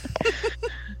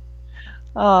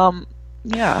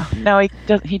 Yeah. No,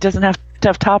 he doesn't have to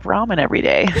have top ramen every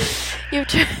day.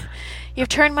 You've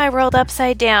turned my world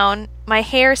upside down. My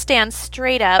hair stands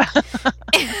straight up.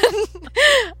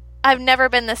 I've never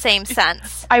been the same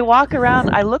since. I walk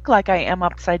around, I look like I am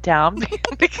upside down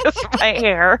because of my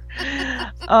hair.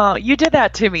 You did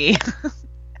that to me.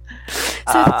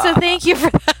 So thank you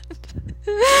for that.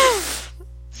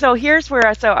 So here's where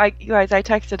I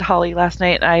texted Holly last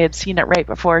night, and I had seen it right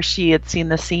before she had seen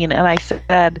the scene, and I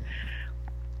said,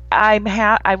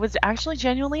 I was actually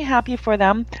genuinely happy for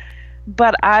them,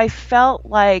 but I felt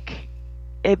like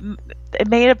it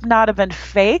may have not have been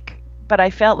fake, but I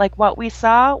felt like what we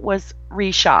saw was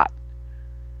reshot.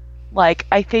 Like,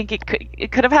 I think it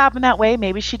could have happened that way.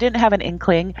 Maybe she didn't have an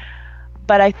inkling,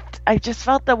 but I just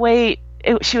felt the way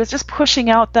she was just pushing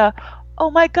out the, oh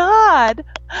my God,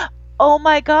 oh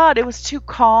my God, it was too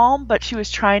calm, but she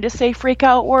was trying to say freak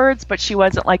out words, but she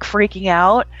wasn't like freaking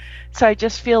out. So I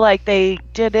just feel like they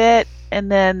did it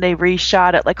and then they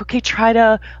reshot it. Like, okay, try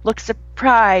to look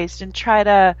surprised and try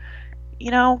to, you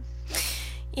know.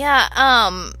 Yeah,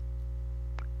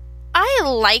 I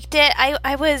liked it.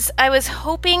 I was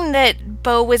hoping that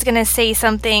Bo was gonna say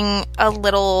something a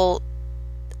little,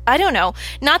 I don't know,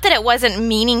 not that it wasn't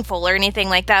meaningful or anything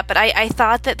like that, but I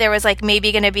thought that there was like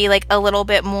maybe gonna be like a little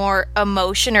bit more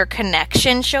emotion or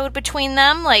connection showed between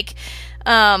them. Like,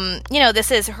 you know,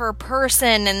 this is her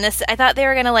person, and this, I thought they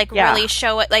were gonna like really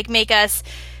show it, like make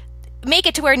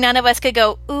it to where none of us could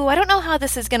go, ooh, I don't know how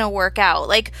this is gonna work out.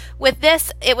 Like with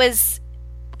this, it was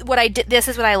what I did. This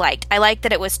is what I liked. I liked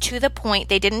that it was to the point.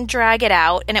 They didn't drag it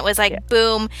out, and it was like,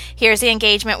 boom, here's the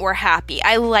engagement. We're happy.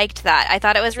 I liked that. I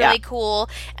thought it was really cool,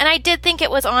 and I did think it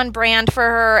was on brand for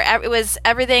her. It was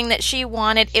everything that she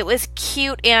wanted. It was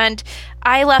cute, and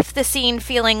I left the scene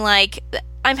feeling like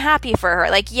I'm happy for her.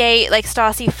 Like, yay! Like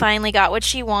Stassi finally got what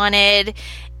she wanted,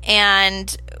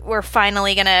 and we're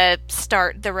finally gonna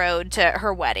start the road to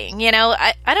her wedding. You know,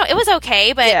 I don't. It was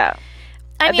okay, but yeah.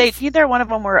 I mean, either one of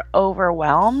them were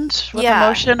overwhelmed with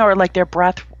emotion, or like their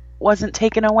breath wasn't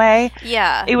taken away.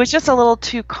 Yeah, it was just a little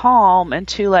too calm and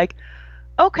too like,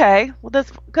 okay, well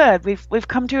that's good. We've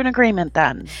come to an agreement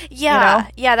then. Yeah, you know?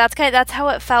 Yeah. That's how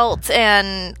it felt,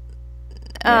 and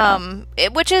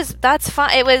that's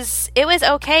fine. It was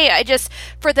okay. I just,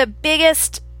 for the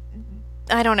biggest,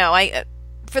 I don't know.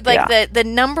 For like the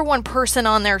number one person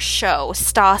on their show,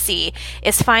 Stassi,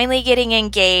 is finally getting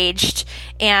engaged,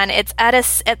 and it's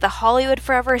at the Hollywood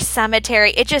Forever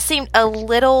Cemetery. It just seemed a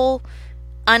little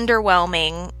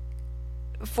underwhelming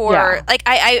for like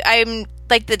I'm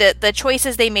like the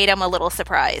choices they made. I'm a little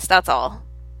surprised. That's all.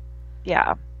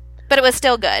 Yeah, but it was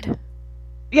still good.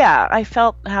 Yeah, I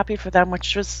felt happy for them,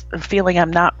 which was a feeling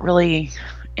I'm not really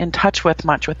in touch with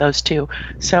much with those two.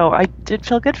 So I did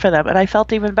feel good for them, and I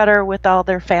felt even better with all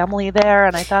their family there,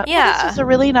 and I thought, this was a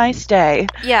really nice day.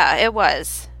 Yeah, it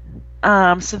was.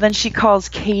 So then she calls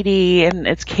Katie, and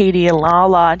it's Katie and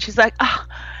Lala, and she's like, oh,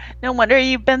 no wonder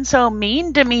you've been so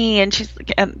mean to me. And she's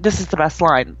like, and this is the best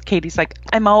line. Katie's like,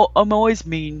 I'm always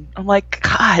mean. I'm like,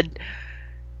 God,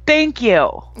 thank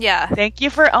you. Yeah. Thank you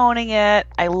for owning it.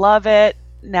 I love it.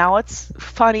 Now it's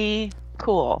funny.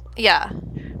 Cool. Yeah.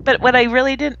 But what I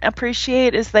really didn't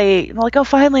appreciate is they're like, oh,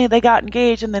 finally they got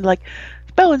engaged, and then like,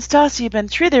 Bo and Stassi have been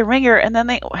through the ringer, and then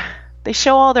they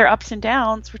show all their ups and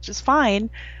downs, which is fine.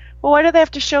 Well, why do they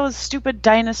have to show a stupid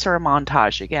dinosaur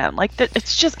montage again? Like,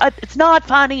 it's just, it's not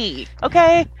funny,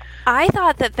 okay? I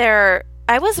thought that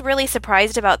I was really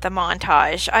surprised about the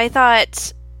montage. I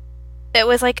thought it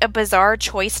was like a bizarre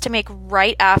choice to make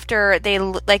right after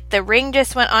the ring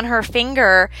just went on her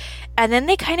finger, and then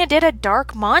they kind of did a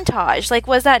dark montage. Like,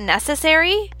 was that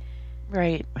necessary?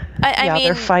 Right. I mean,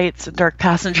 their fights and dark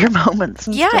passenger moments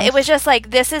and stuff. It was just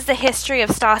like, this is the history of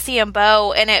Stassi and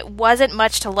Bo, and it wasn't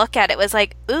much to look at. It was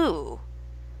like, ooh.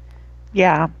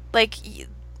 Yeah. Like,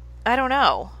 I don't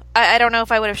know. I don't know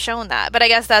if I would have shown that, but I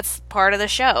guess that's part of the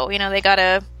show. You know, they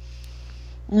gotta...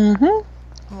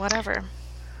 Mm-hmm. Whatever.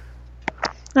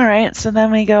 All right, so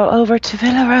then we go over to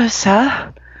Villa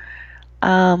Rosa,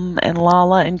 and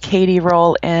Lala and Katie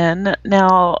roll in.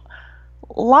 Now,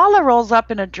 Lala rolls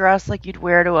up in a dress like you'd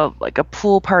wear to a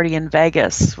pool party in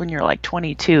Vegas when you're like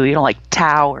 22. You know, like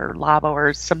Tao or Labo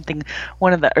or something.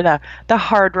 One of the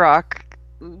Hard Rock,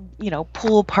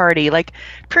 pool party. Like,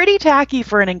 pretty tacky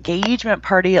for an engagement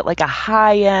party at like a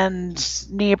high-end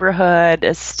neighborhood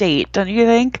estate, don't you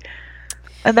think?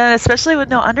 And then especially with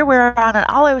no underwear on, and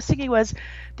all I was thinking was,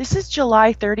 this is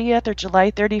July 30th or July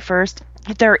 31st.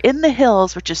 They're in the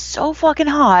hills, which is so fucking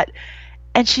hot,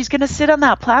 and she's going to sit on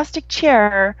that plastic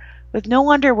chair with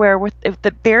no underwear, with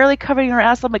the barely covering her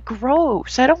ass. I'm like,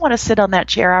 gross. I don't want to sit on that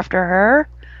chair after her.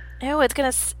 Ew, she's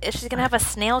going to have a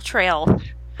snail trail.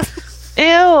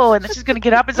 Ew, and then she's going to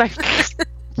get up and it's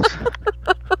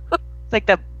like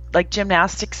the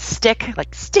gymnastics stick,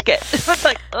 like stick it. It's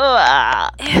like,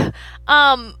 ugh.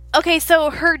 Okay, so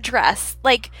her dress,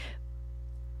 like,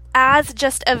 as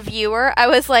just a viewer, I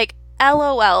was like,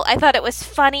 LOL. I thought it was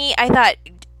funny.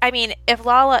 If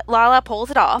Lala pulls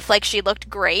it off, like, she looked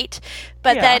great.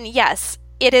 But then, yes,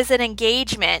 it is an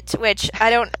engagement, which I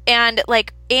don't, and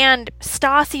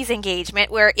Stassi's engagement,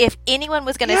 where if anyone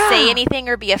was going to say anything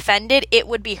or be offended, it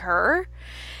would be her.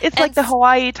 It's like the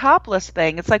Hawaii topless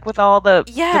thing. It's like with all the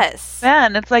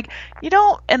men. It's like, you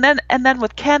don't. And then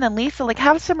with Ken and Lisa, like,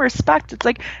 have some respect. It's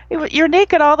like, you're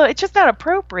naked, although it's just not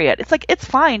appropriate. It's like, it's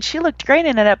fine. She looked great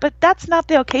in it, but that's not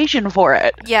the occasion for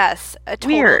it. Yes,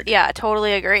 weird. Yeah,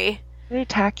 totally agree. Very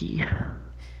tacky.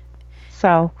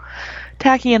 So,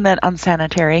 tacky and then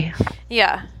unsanitary.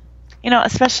 Yeah.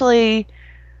 Especially,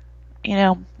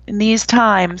 in these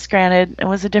times, granted, it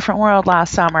was a different world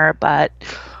last summer, but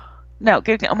no,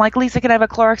 I'm like, Lisa, can I have a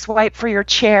Clorox wipe for your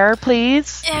chair,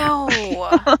 please? Ew.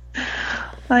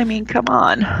 I mean, come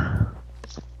on.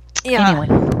 Yeah.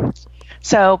 Anyway.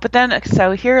 So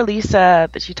here Lisa,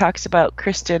 that she talks about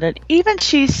Kristen, and even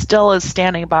she still is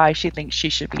standing by, she thinks she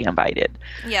should be invited.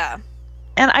 Yeah.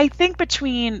 And I think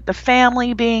between the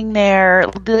family being there,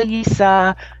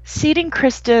 Lisa seating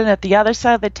Kristen at the other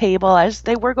side of the table as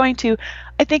they were going to,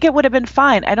 I think it would have been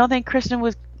fine. I don't think Kristen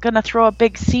was going to throw a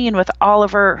big scene with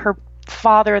Oliver, her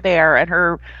father there, and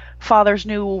her father's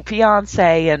new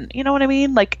fiance, and you know what I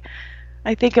mean? Like,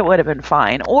 I think it would have been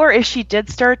fine. Or if she did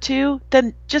start to,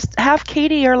 then just have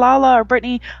Katie or Lala or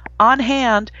Brittany on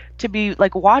hand to be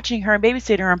like watching her and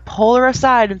babysitting her and pull her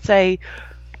aside and say,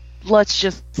 let's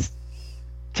just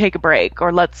take a break,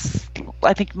 or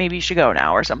I think maybe you should go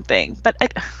now or something. But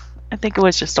I think it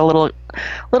was just a little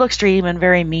extreme and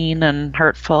very mean and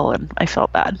hurtful, and I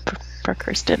felt bad for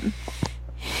Kristen.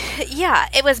 Yeah,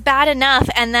 it was bad enough,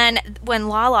 and then when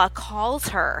Lala calls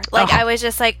her, I was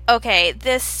just like, okay,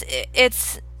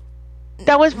 that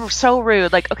was so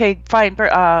rude. Like, okay, fine,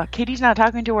 Katie's not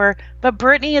talking to her, but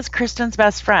Brittany is Kristen's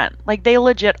best friend. Like, they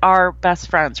legit are best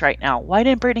friends right now. Why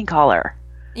didn't Brittany call her?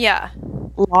 Yeah.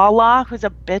 Lala, who's a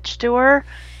bitch to her,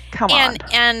 come on.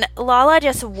 And Lala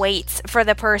just waits for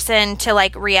the person to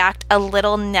like react a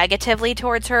little negatively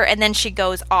towards her, and then she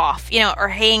goes off, or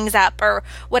hangs up or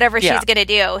whatever she's gonna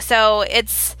do. So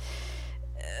it's,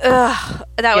 that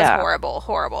was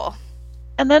horrible.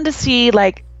 And then to see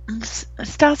like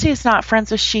Stassi is not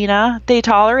friends with Sheena. They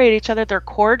tolerate each other. They're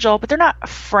cordial, but they're not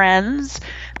friends.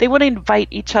 They wouldn't invite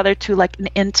each other to like an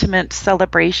intimate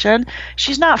celebration.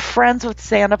 She's not friends with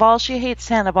Sandoval. She hates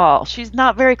Sandoval. She's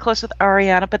not very close with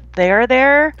Ariana, but they're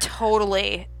there.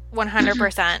 Totally.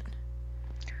 100%.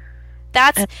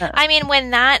 That's, I mean, when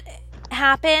that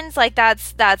happens, like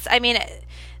that's, I mean,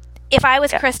 if I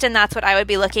was Kristen, that's what I would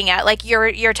be looking at. Like,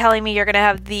 you're telling me you're going to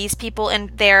have these people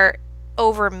in there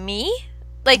over me?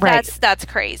 Like, right. That's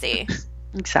crazy.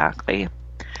 Exactly.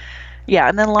 Yeah,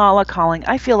 and then Lala calling.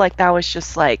 I feel like that was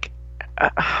just like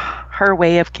her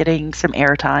way of getting some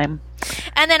airtime.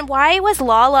 And then why was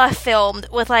Lala filmed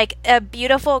with like a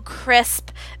beautiful,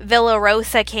 crisp Villa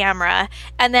Rosa camera?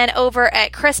 And then over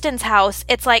at Kristen's house,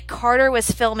 it's like Carter was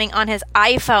filming on his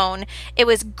iPhone. It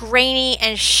was grainy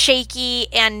and shaky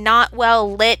and not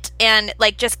well lit and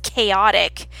like just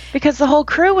chaotic. Because the whole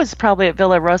crew was probably at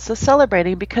Villa Rosa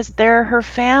celebrating because they're her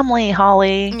family,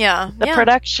 Holly. Yeah. The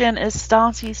production is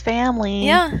Stassi's family.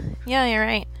 Yeah, you're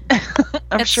right.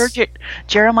 I'm sure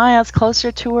Jeremiah's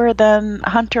closer to her than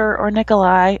Hunter or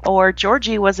Nikolai, or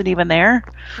Georgie wasn't even there.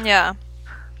 Yeah.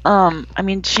 I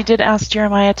mean, she did ask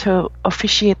Jeremiah to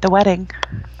officiate the wedding.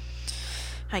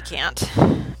 I can't.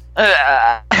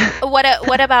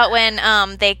 What about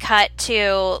when they cut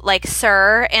to like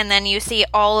Sir, and then you see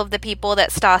all of the people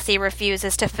that Stassi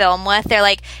refuses to film with? They're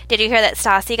like, "Did you hear that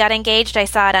Stassi got engaged? I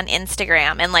saw it on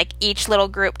Instagram," and like each little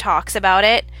group talks about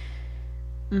it.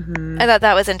 Mm-hmm. I thought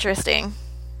that was interesting.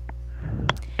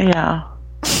 Yeah.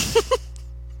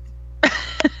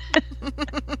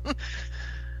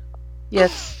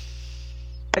 Yes.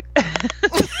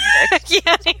 I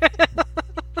can't even.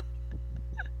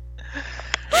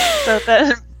 So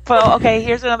then, well, okay,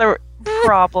 here's another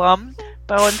problem.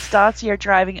 Bo and Stassi are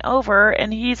driving over,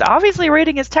 and he's obviously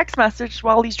reading his text message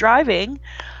while he's driving.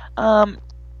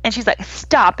 And she's like,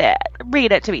 stop it.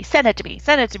 Read it to me. Send it to me.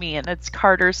 Send it to me. And it's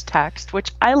Carter's text,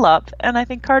 which I love. And I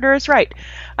think Carter is right.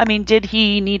 I mean, did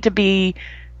he need to be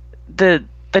the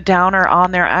downer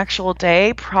on their actual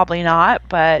day? Probably not.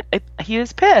 But he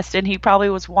was pissed. And he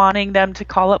probably was wanting them to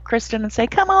call up Kristen and say,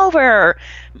 come over.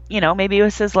 Maybe it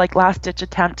was his like last-ditch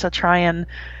attempt to try and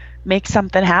make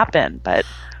something happen. But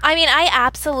I mean, I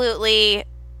absolutely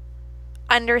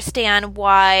understand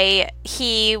why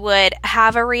he would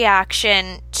have a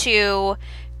reaction to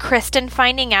Kristen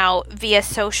finding out via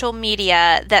social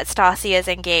media that Stassi is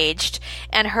engaged,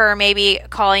 and her maybe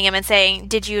calling him and saying,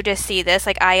 did you just see this?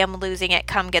 Like, I am losing it.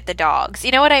 Come get the dogs.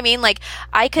 You know what I mean? Like,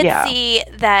 I could see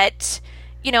that,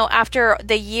 after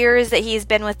the years that he's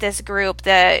been with this group,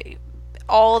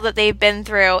 all that they've been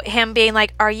through, him being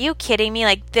like, are you kidding me?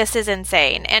 Like, this is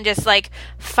insane. And just like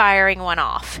firing one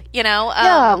off,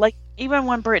 Yeah, like, even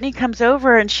when Brittany comes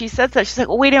over and she says that, she's like,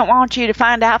 well, we didn't want you to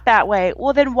find out that way.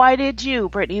 Well, then why did you,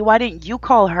 Brittany? Why didn't you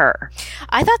call her?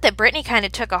 I thought that Brittany kind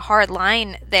of took a hard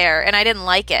line there, and I didn't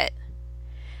like it.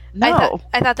 No.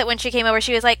 I thought that when she came over,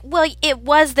 she was like, well, it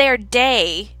was their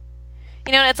day.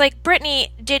 You know, it's like,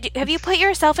 Brittany, have you put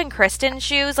yourself in Kristen's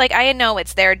shoes? Like, I know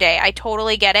it's their day. I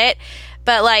totally get it.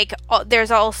 But, like,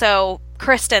 there's also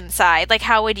Kristen's side. Like,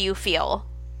 how would you feel?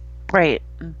 Right.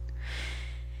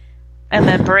 And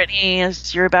then Brittany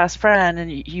is your best friend,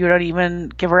 and you don't even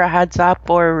give her a heads up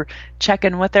or check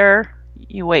in with her.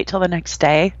 You wait till the next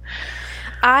day.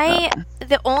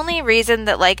 The only reason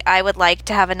that, like, I would like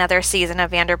to have another season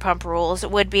of Vanderpump Rules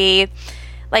would be,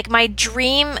 like,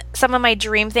 some of my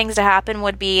dream things to happen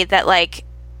would be that, like,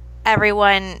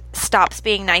 everyone stops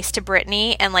being nice to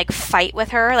Brittany and, like, fight with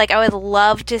her. Like, I would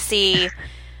love to see,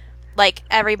 like,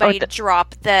 everybody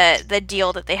drop the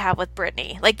deal that they have with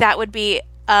Brittany. Like, that would be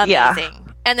amazing. Yeah.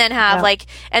 And then have, like,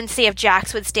 and see if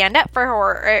Jax would stand up for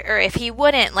her or if he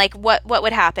wouldn't. Like, what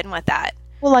would happen with that?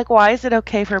 Well, like, why is it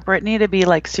okay for Brittany to be,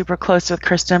 like, super close with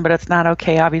Kristen, but it's not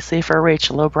okay, obviously, for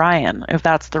Rachel O'Brien, if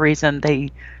that's the reason they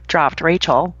dropped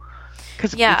Rachel?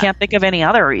 Because we can't think of any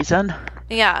other reason.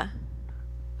 Yeah.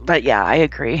 But, yeah, I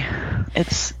agree.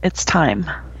 It's time.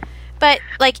 But,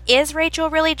 like, is Rachel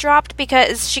really dropped?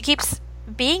 Because she keeps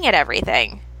being at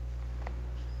everything.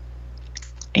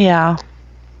 Yeah.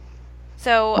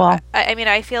 So, well, I mean,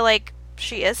 I feel like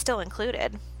she is still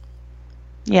included.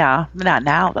 Yeah, not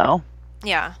now, though.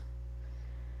 Yeah.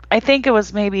 I think it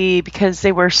was maybe because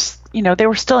they were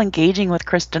still engaging with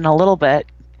Kristen a little bit.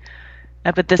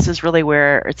 But this is really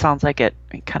where it sounds like it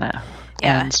kind of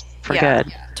ends for good.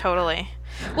 Yeah, totally.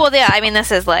 Well, yeah, I mean,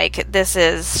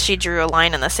 she drew a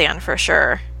line in the sand for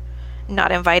sure.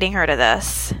 Not inviting her to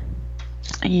this.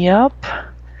 Yep.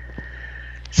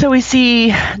 So we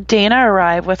see Dana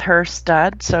arrive with her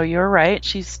stud. So you're right.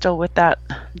 She's still with that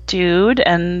dude.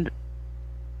 And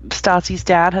Stassi's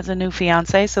dad has a new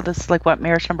fiance. So this is like, what,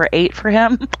 marriage number 8 for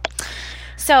him?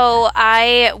 So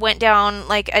I went down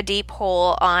like a deep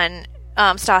hole on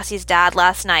Stassi's dad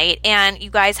last night. And you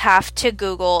guys have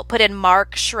to put in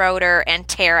Mark Schroeder and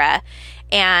Tara.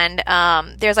 And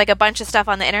there's like a bunch of stuff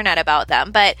on the internet about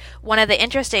them. But one of the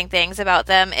interesting things about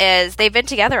them is they've been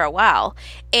together a while.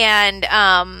 And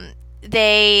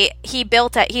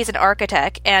he's an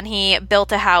architect and he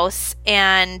built a house,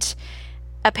 and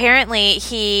apparently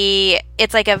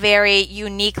it's like a very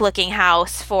unique looking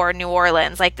house for New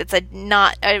Orleans. Like it's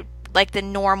not like the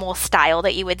normal style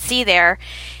that you would see there.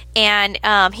 And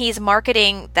he's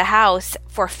marketing the house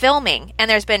for filming, and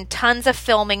there's been tons of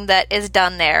filming that is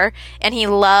done there, and he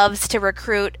loves to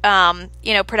recruit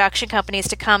production companies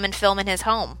to come and film in his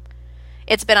home.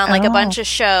 It's been on like a bunch of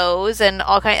shows and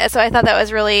all kinds. So I thought that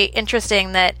was really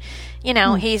interesting that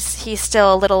he's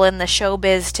still a little in the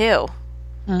showbiz too.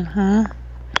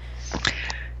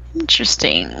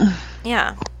 Interesting.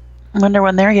 Yeah. I wonder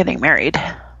when they're getting married.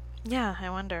 Yeah, I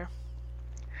wonder.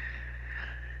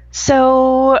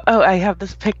 So, I have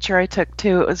this picture I took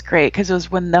too. It was great because it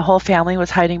was when the whole family was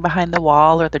hiding behind the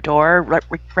wall or the door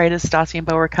right as Stassi and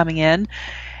Beau were coming in.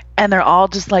 And they're all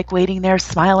just like waiting there,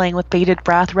 smiling with bated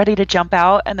breath, ready to jump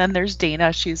out. And then there's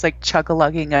Dana. She's like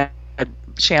chug-a-lugging a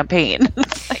champagne.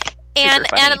 and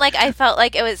like I felt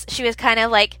like she was kind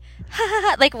of like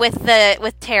like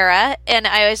with Tara, and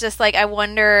I was just like, I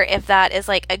wonder if that is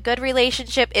like a good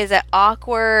relationship. Is it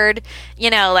awkward?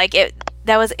 Like it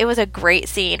was a great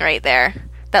scene right there.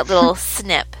 That little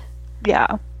snip.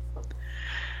 Yeah.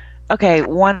 Okay,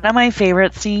 one of my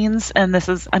favorite scenes, and this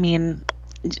is, I mean,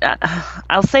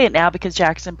 I'll say it now because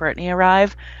Jax and Brittany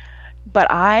arrive, but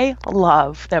I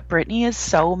love that Brittany is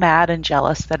so mad and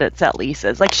jealous that it's at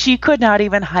Lisa's. Like, she could not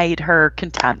even hide her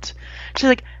contempt. She's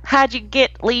like, how'd you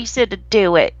get Lisa to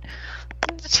do it?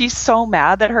 She's so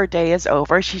mad that her day is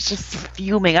over. She's just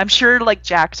fuming. I'm sure, like,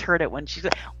 Jax heard it when she's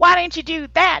like, why didn't you do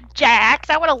that, Jax?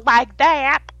 I would have liked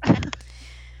that.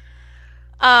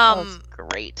 That was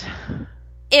great.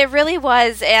 It really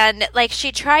was. And, like,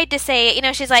 she tried to say,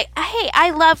 she's like, hey,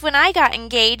 I loved when I got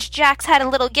engaged. Jax had a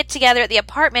little get-together at the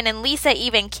apartment, and Lisa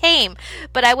even came.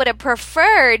 But I would have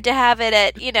preferred to have it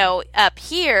at, up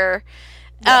here.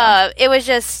 Yeah. It was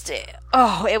just,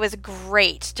 it was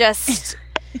great. Just...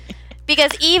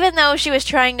 Because even though she was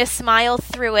trying to smile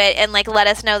through it and, like, let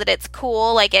us know that it's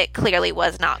cool, like, it clearly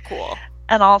was not cool.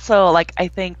 And also, like, I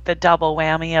think the double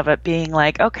whammy of it being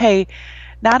like, okay,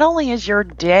 not only is your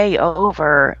day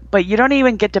over, but you don't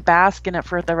even get to bask in it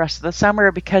for the rest of the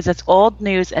summer because it's old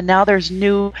news, and now there's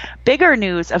new, bigger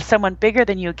news of someone bigger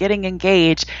than you getting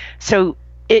engaged. So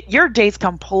your day's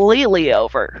completely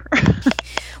over.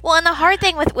 Well, and the hard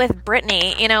thing with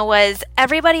Brittany, was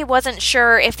everybody wasn't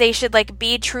sure if they should, like,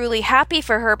 be truly happy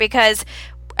for her because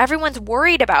everyone's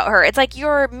worried about her. It's like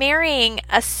you're marrying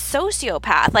a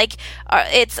sociopath. Like,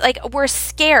 it's like we're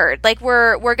scared. Like,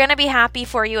 we're going to be happy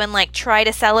for you and, like, try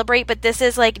to celebrate, but this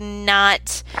is, like,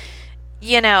 not...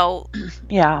 you know,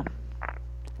 Yeah.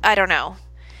 I don't know.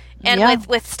 And Yeah.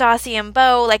 with Stassi and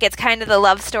Bo, like it's kind of the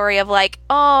love story of like,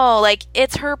 oh, like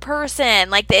it's her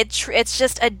person. Like it's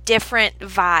just a different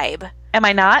vibe. Am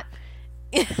I not?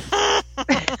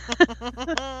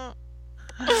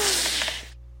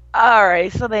 All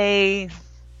right, so they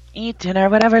eat dinner,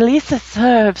 whatever Lisa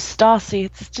serves Stassi.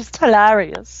 It's just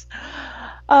hilarious.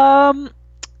 Um,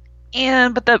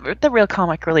 but the real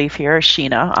comic relief here is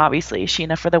Sheena. Obviously,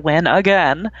 Sheena for the win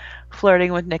again,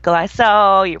 flirting with Nikolai.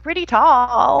 So you're pretty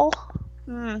tall.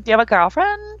 Do you have a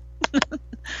girlfriend?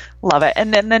 Love it.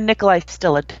 And then Nikolai's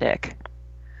still a dick.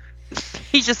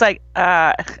 He's just like,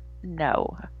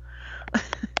 no.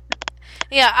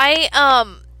 Yeah, I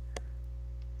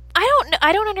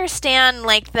don't understand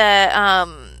like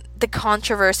the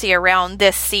controversy around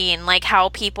this scene, like how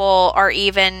people are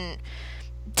even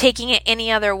taking it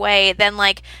any other way than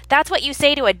like that's what you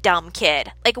say to a dumb kid.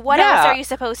 Like what else are you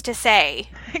supposed to say?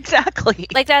 Exactly.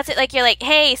 Like that's it. Like you're like,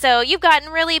 hey, so you've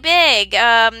gotten really big. You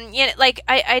know, like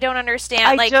I don't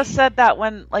understand. I just said that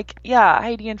when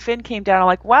Heidi and Finn came down. I'm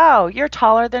like, wow, you're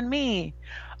taller than me.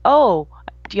 Oh,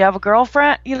 do you have a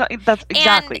girlfriend? You know, that's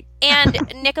exactly.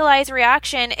 And Nikolai's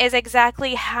reaction is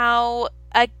exactly how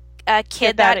a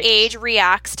kid that age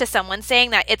reacts to someone saying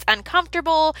that. It's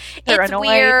uncomfortable, it's annoyed,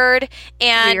 weird,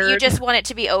 and you just want it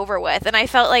to be over with. And I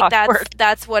felt like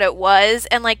that's what it was.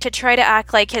 And like to try to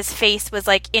act like his face was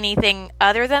like anything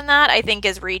other than that, I think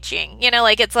is reaching. You know,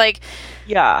 like it's like,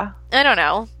 yeah, I don't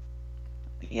know.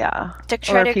 Yeah.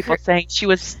 Or people saying she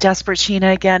was desperate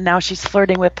Sheena again. Now she's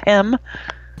flirting with him.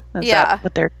 Is that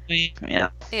what they're doing? Yeah.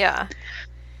 Yeah.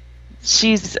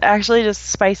 She's actually just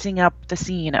spicing up the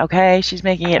scene, okay? She's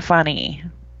making it funny.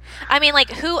 I mean, like,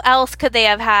 who else could they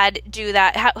have had do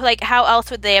that? How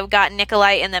else would they have got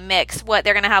Nikolai in the mix? What,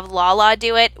 they're going to have Lala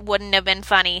do it? Wouldn't have been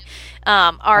funny.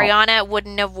 Ariana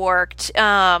wouldn't have worked.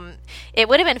 It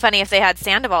would have been funny if they had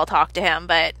Sandoval talk to him,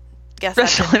 but guess that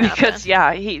especially because,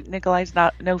 Nikolai's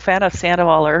no fan of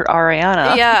Sandoval or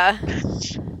Ariana. Yeah.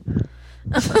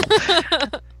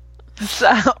 So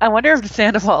I wonder if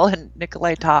Sandoval and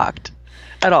Nikolai talked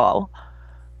at all.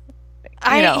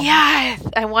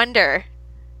 I wonder.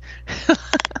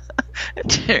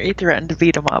 He threatened to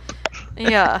beat him up.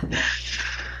 Yeah.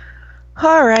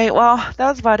 All right. Well, that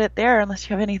was about it there. Unless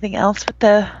you have anything else with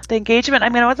the engagement. I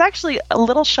mean, I was actually a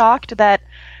little shocked that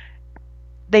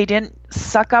they didn't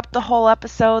suck up the whole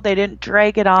episode. They didn't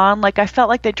drag it on. Like, I felt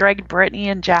like they dragged Brittany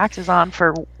and Jax's on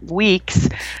for weeks.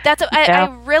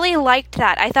 I really liked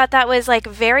that. I thought that was like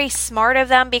very smart of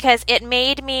them because it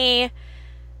made me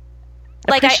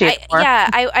like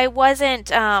I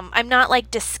wasn't I'm not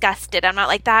like disgusted. I'm not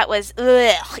like that was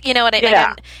ugh, you know what I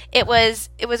mean?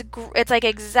 It's like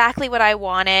exactly what I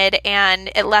wanted, and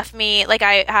it left me like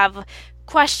I have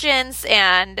questions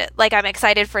and like I'm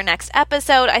excited for next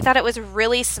episode. I thought it was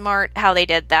really smart how they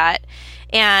did that.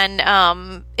 And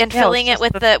filling it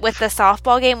with the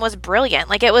softball game was brilliant.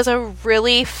 Like it was a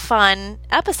really fun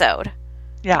episode.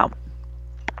 Yeah.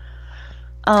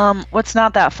 What's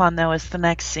not that fun though is the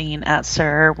next scene at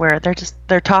SUR where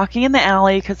they're talking in the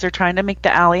alley because they're trying to make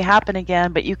the alley happen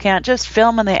again, but you can't just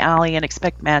film in the alley and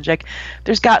expect magic.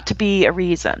 There's got to be a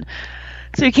reason.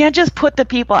 So you can't just put the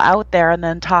people out there and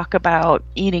then talk about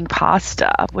eating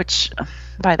pasta, which,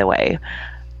 by the way,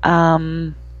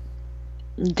 Dana,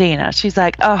 she's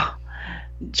like, oh,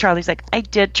 Charlie's like, I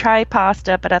did try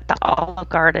pasta, but at the Olive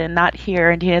Garden, not here.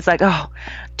 And Dana's like, oh,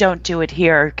 don't do it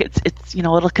here. It's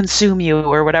it'll consume you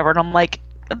or whatever. And I'm like,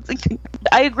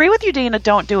 I agree with you, Dana,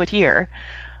 don't do it here.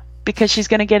 Because she's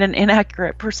going to get an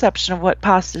inaccurate perception of what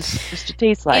pasta is supposed to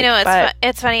taste like.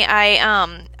 It's funny.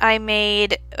 I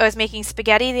was making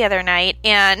spaghetti the other night,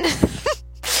 and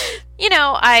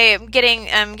I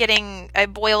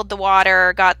boiled the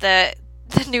water, got the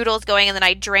noodles going, and then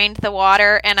I drained the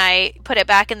water and I put it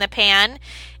back in the pan.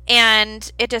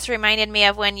 And it just reminded me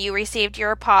of when you received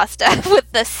your pasta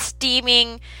with the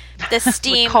steam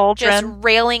just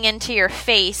railing into your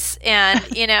face, and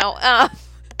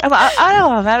I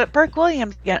don't know, I'm at Burke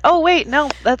Williams again. Oh wait,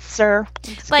 no, that's SUR.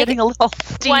 It's like, getting a little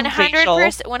steam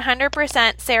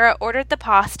 100%. Sarah ordered the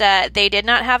pasta. They did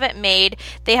not have it made.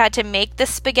 They had to make the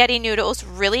spaghetti noodles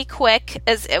really quick,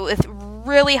 with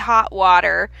really hot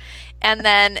water, and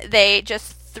then they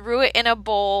just threw it in a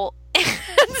bowl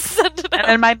and sent it out.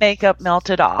 And my makeup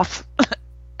melted off.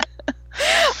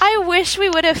 I wish we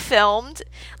would have filmed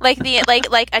like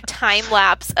a time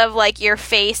lapse of like your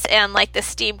face and like the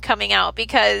steam coming out,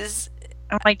 because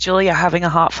I'm like Julia having a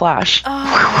hot flash.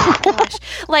 Oh my gosh!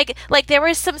 Like there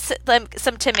was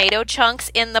some tomato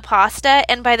chunks in the pasta,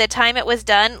 and by the time it was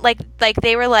done, like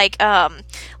they were like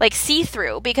see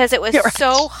through because it was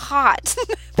so hot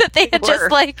that they had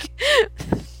just like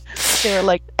they were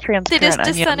like transparent. They just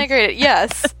disintegrated.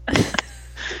 Yes.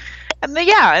 And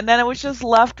then it was just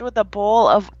left with a bowl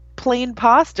of plain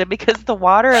pasta because the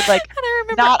water had like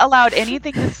not allowed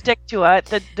anything to stick to it.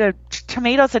 The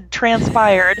tomatoes had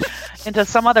transpired into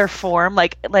some other form,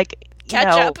 like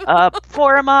ketchup.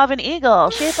 Form of an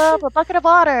eagle, shape of a bucket of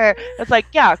water. It's like,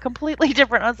 yeah, completely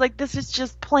different. I was like, this is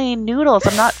just plain noodles.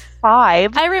 I'm not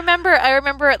 5. I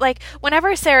remember like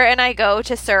whenever Sarah and I go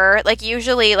to SUR, like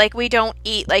usually like we don't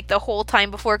eat like the whole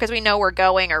time before because we know we're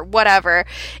going or whatever.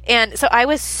 And so I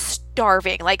was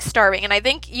starving, and I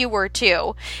think you were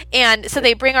too. And so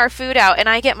they bring our food out and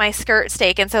I get my skirt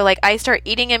steak, and so like I start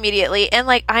eating immediately, and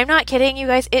like I'm not kidding you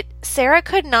guys, Sarah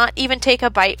could not even take a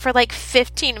bite for like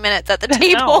 15 minutes at the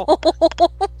table.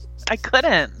 I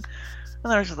couldn't.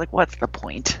 And I was just like, what's the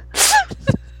point?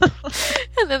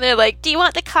 And then they're like, do you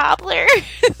want the cobbler?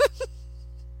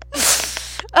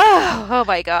 Oh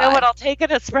my god. You know what, I'll take an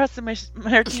espresso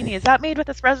martini. Is that made with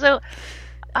espresso?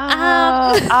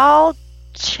 I'll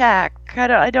check.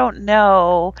 I don't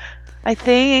know. I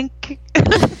think.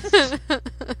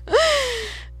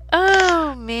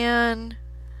 Oh man.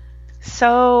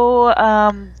 So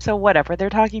whatever.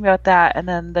 They're talking about that, and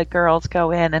then the girls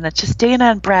go in, and it's just Dana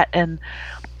and Brett, and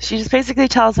she just basically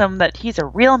tells him that he's a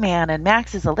real man and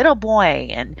Max is a little boy.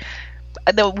 And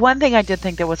the one thing I did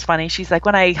think that was funny, she's like,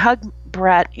 when I hug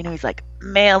Brett, he's like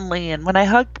manly, and when I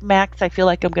hug Max, I feel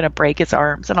like I'm going to break his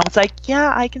arms. And I was like,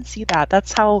 yeah, I can see that.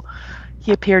 That's how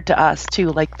he appeared to us too,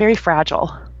 like very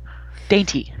fragile,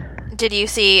 dainty. Did you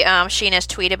see Sheena's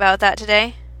tweet about that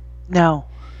today? No.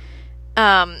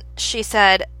 She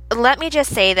said, let me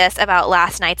just say this about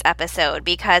last night's episode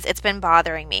because it's been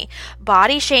bothering me.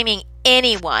 Body shaming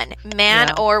anyone,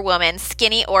 man or woman,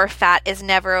 skinny or fat, is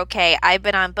never okay. I've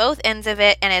been on both ends of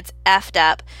it and it's effed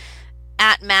up.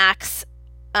 At Max,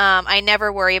 I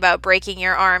never worry about breaking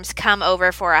your arms. Come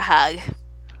over for a hug.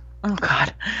 Oh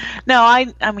God. No,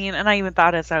 I mean, and I even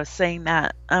thought as I was saying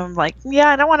that, I'm like, yeah,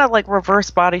 I don't want to like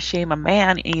reverse body shame a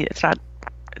man. It's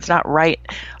not right.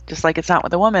 Just like it's not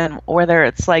with a woman, whether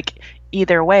it's like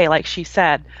either way, like she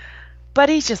said. But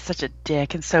he's just such a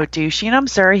dick and so douchey. And I'm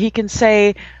sorry, he can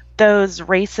say those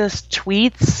racist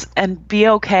tweets and be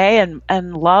okay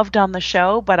and loved on the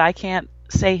show, but I can't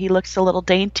say he looks a little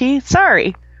dainty.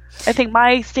 Sorry. I think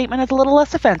my statement is a little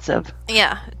less offensive.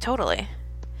 Yeah, totally.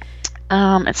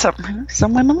 And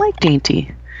some women like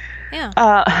dainty.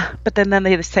 Yeah. But then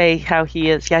they say how he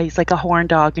is. Yeah, he's like a horn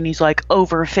dog, and he's like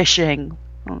overfishing.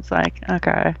 I was like,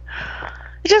 okay.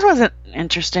 It just wasn't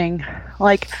interesting.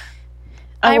 Like,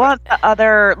 I want the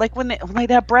other, like when they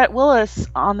have Brett Willis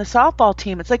on the softball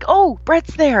team. It's like, oh,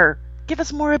 Brett's there. Give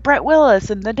us more of Brett Willis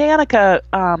and the Danica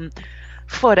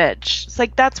footage. It's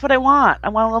like, that's what I want. I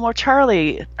want a little more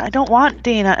Charlie. I don't want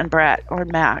Dana and Brett or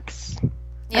Max.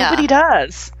 Yeah. Nobody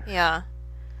does. Yeah.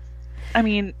 I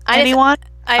mean, anyone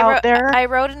out there? I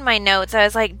wrote in my notes, I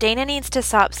was like, Dana needs to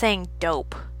stop saying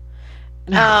dope.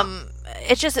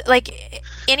 It's just like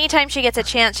anytime she gets a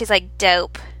chance, she's like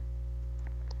dope.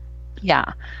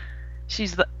 Yeah,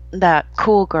 she's that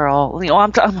cool girl.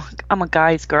 I'm a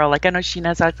guy's girl. Like I know she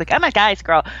knows. I was like, I'm a guy's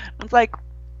girl. I was like,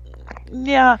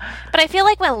 yeah. But I feel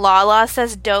like when Lala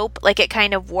says dope, like it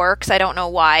kind of works. I don't know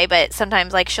why, but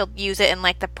sometimes like she'll use it in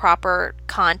like the proper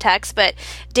context. But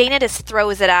Dana just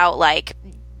throws it out like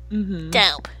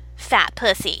dope, fat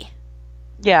pussy.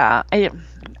 Yeah,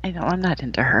 I'm not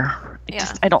into her.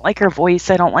 I don't like her voice.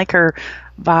 I don't like her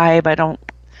vibe. I don't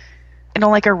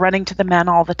like her running to the men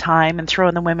all the time and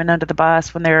throwing the women under the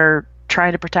bus when they're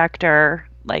trying to protect her.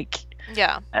 Like,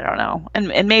 yeah, I don't know.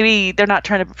 And maybe they're not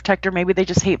trying to protect her. Maybe they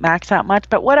just hate Max that much.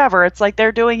 But whatever. It's like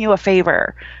they're doing you a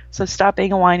favor. So stop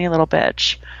being a whiny little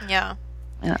bitch. Yeah.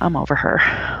 I'm over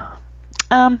her.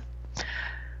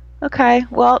 Okay.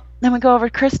 Well, then we go over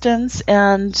to Kristen's,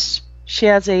 and she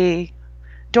has a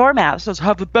doormat that says,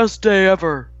 "Have the best day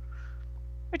ever,"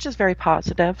 which is very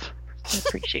positive. I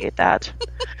appreciate that.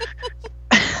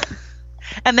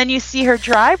 And then you see her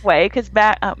driveway because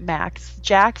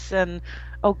Jax, and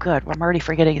oh good, I'm already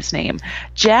forgetting his name.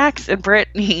 Jax and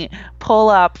Brittany pull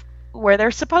up where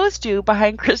they're supposed to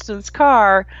behind Kristen's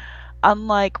car,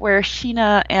 unlike where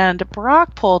Sheena and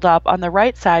Brock pulled up on the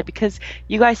right side, because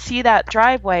you guys see that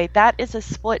driveway. That is a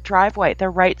split driveway. The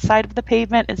right side of the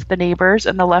pavement is the neighbors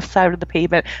and the left side of the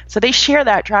pavement. So they share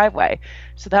that driveway.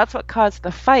 So that's what caused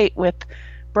the fight with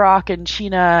Brock and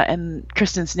Sheena and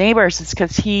Kristen's neighbors is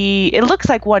because it looks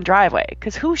like one driveway.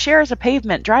 Because who shares a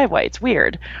pavement driveway? It's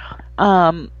weird.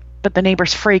 But the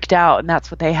neighbors freaked out, and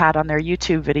that's what they had on their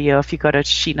YouTube video. If you go to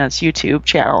Sheena's YouTube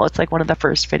channel, it's like one of the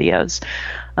first videos.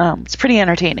 It's pretty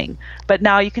entertaining. But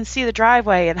now you can see the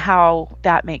driveway and how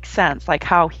that makes sense, like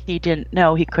how he didn't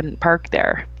know he couldn't park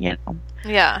there, you know.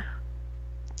 Yeah.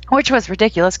 Which was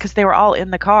ridiculous because they were all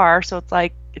in the car, so it's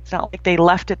like it's not like they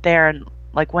left it there and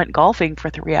like went golfing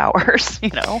for 3 hours, you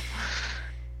know.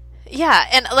 Yeah,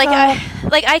 and like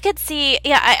I could see,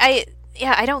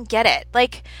 I don't get it.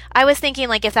 Like, I was thinking,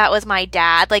 like, if that was my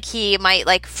dad, like, he might,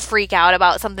 like, freak out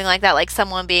about something like that, like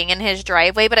someone being in his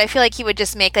driveway, but I feel like he would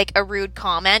just make, like, a rude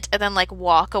comment and then, like,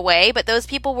 walk away. But those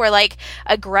people were, like,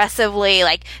 aggressively,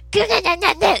 like, you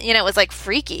know, it was, like,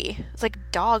 freaky. It was like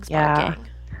dogs barking.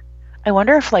 I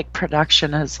wonder if, like,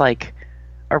 production is, like,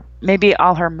 or maybe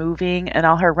all her moving and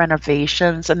all her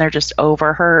renovations, and they're just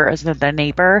over her as the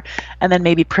neighbor, and then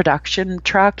maybe production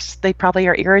trucks they probably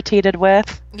are irritated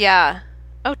with. Yeah.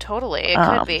 Oh, totally. It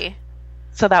could be.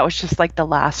 So that was just like the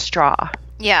last straw.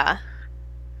 Yeah.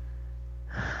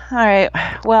 All right.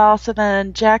 Well, so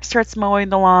then Jack starts mowing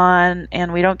the lawn,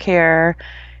 and we don't care,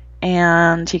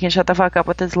 and he can shut the fuck up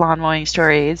with his lawn mowing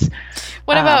stories.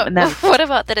 What about what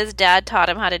about that his dad taught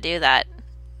him how to do that?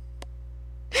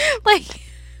 Like,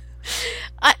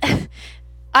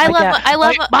 my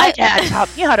dad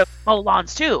taught me how to mow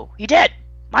lawns too. He did.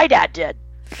 My dad did.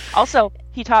 Also,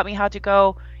 he taught me how to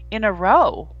go in a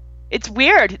row. It's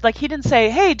weird. Like, he didn't say,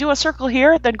 hey, do a circle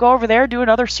here, then go over there, do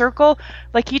another circle.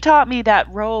 Like, he taught me that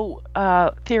row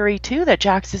theory too that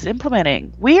Jax is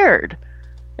implementing. Weird.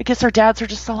 I guess our dads are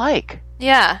just alike.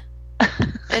 Yeah.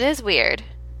 It is weird.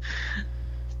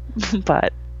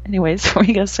 But anyways, what were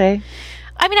you going to say?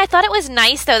 I mean, I thought it was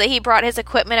nice, though, that he brought his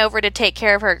equipment over to take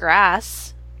care of her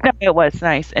grass. No, it was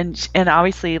nice. And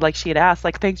obviously, like, she had asked,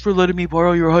 like, thanks for letting me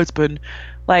borrow your husband.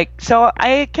 Like, so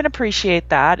I can appreciate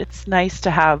that. It's nice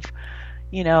to have,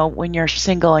 you know, when you're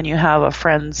single and you have a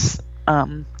friend's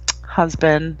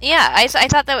husband. Yeah, I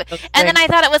thought that was, and then I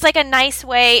thought it was, like, a nice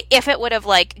way, if it would have,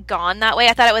 like, gone that way,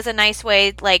 I thought it was a nice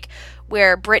way, like,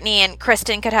 where Brittany and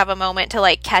Kristen could have a moment to,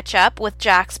 like, catch up with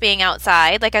Jax being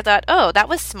outside. Like, I thought, oh, that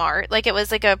was smart. Like, it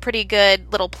was, like, a pretty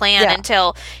good little plan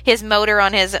until his motor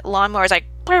on his lawnmower is like,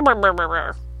 brr, brr, brr, brr,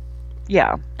 brr.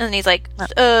 Yeah. And then he's like,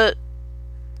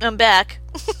 I'm back.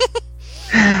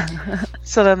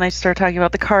 So then they start talking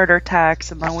about the Carter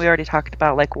tax, and then we already talked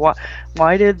about, like,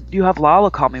 why did you have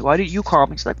Lala call me? Why didn't you call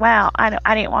me? She's like, well, I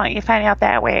didn't want you to find out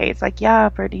that way. It's like, yeah,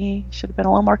 Brittany, should have been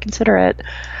a little more considerate.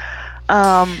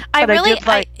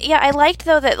 I liked,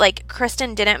 though, that, like,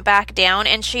 Kristen didn't back down,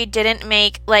 and she didn't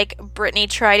make, like, Brittany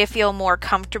try to feel more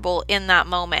comfortable in that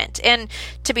moment. And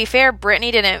to be fair,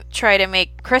 Brittany didn't try to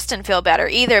make Kristen feel better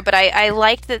either, but I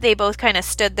liked that they both kind of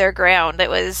stood their ground. It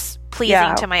was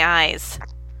pleasing to my eyes.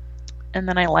 And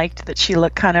then I liked that she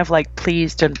looked kind of, like,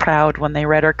 pleased and proud when they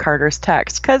read her Carter's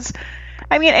text, because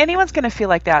I mean, anyone's going to feel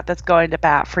like that that's going to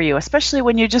bat for you, especially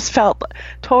when you just felt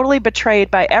totally betrayed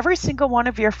by every single one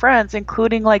of your friends,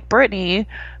 including, like, Brittany,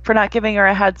 for not giving her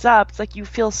a heads up. It's like you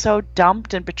feel so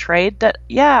dumped and betrayed that,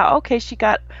 yeah, okay, she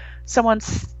got someone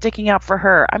sticking up for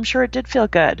her. I'm sure it did feel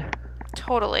good.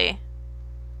 Totally.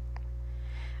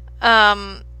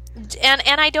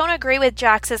 And I don't agree with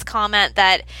Jax's comment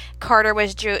that Carter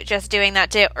was just doing that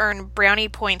to earn brownie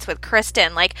points with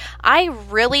Kristen. Like, I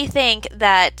really think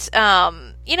that,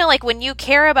 you know, like, when you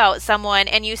care about someone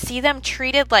and you see them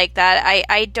treated like that,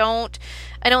 I don't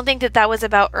think that was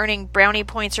about earning brownie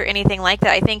points or anything like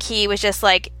that. I think he was just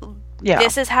like,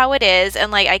 this is how it is,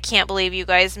 and, like, I can't believe you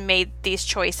guys made these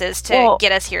choices to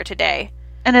get us here today.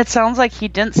 And it sounds like he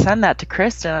didn't send that to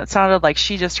Kristen. It sounded like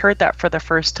she just heard that for the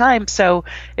first time. So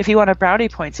if he wanted brownie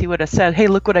points, he would have said, hey,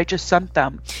 look what I just sent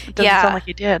them. It doesn't sound like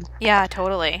he did. Yeah,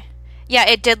 totally. Yeah,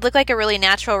 it did look like a really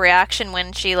natural reaction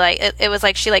when she, like, it was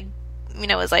like she, like, you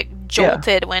know, was, like,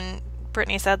 jolted when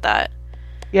Brittany said that.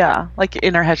 Yeah, like,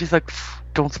 in her head, she's like,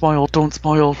 don't smile, don't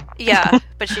smile. Yeah,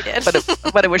 but she did.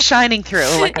 but it was shining through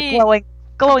like a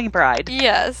glowing bride.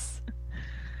 Yes.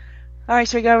 All right,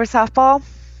 should we go over softball?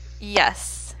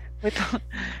 Yes. With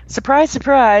surprise,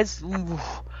 surprise.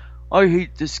 I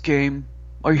hate this game.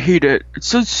 I hate it. It's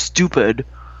so stupid.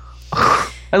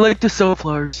 I like the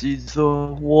sunflower seeds,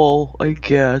 though. Well, I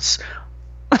guess.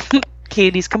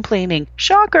 Katie's complaining.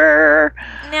 Shocker.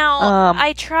 Now,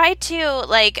 I tried to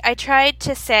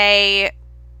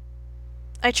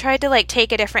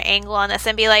take a different angle on this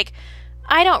and be like,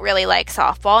 I don't really like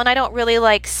softball and I don't really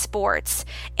like sports.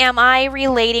 Am I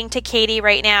relating to Katie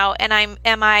right now and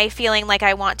am I feeling like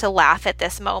I want to laugh at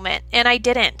this moment? And I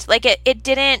didn't. Like it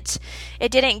didn't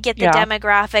get the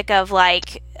demographic of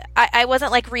like I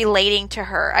wasn't like relating to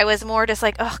her. I was more just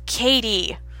like, oh,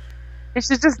 Katie. It's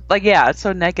just like, it's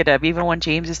so negative. Even when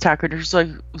James is talking, she's like,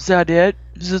 is that it?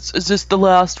 Is this the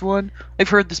last one? I've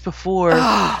heard this before.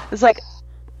 It's like,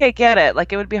 okay, get it.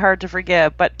 Like, it would be hard to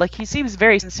forgive, but like, he seems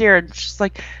very sincere, and she's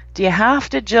like, do you have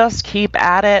to just keep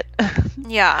at it?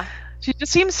 Yeah. She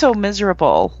just seems so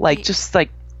miserable, like just like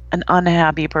an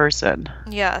unhappy person.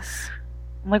 Yes.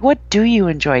 I'm like, what do you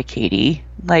enjoy, Katie?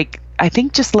 Like, I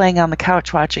think just laying on the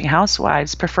couch watching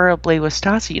Housewives, preferably with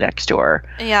Stassi next door.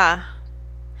 Yeah.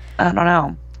 I don't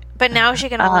know. But now she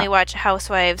can only watch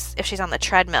Housewives if she's on the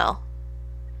treadmill.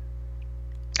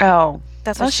 Oh.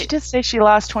 That's what she did say she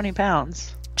lost 20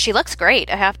 pounds. She looks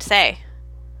great, I have to say.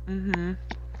 Mm-hmm.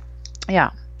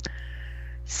 Yeah.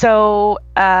 So,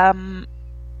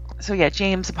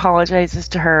 James apologizes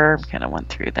to her. Kind of went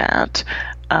through that.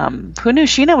 Who knew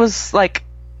Sheena was, like,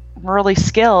 really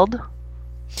skilled?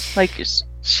 Like,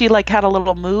 she, like, had a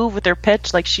little move with her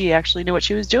pitch. Like, she actually knew what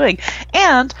she was doing.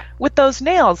 And with those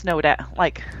nails, no doubt.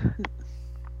 Like...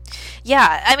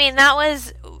 Yeah, I mean, that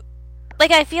was...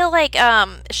 Like, I feel like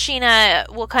Sheena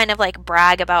will kind of, like,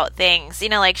 brag about things. You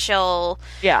know, like, she'll...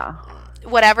 Yeah.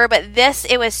 Whatever, but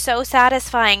it was so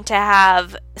satisfying to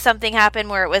have something happen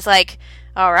where it was like,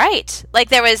 all right. Like,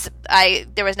 there was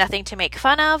nothing to make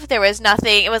fun of. There was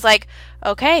nothing... It was like,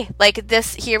 okay, like,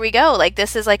 this, here we go. Like,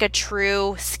 this is, like, a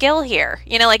true skill here.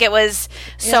 You know, like, it was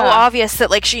so obvious that,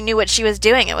 like, she knew what she was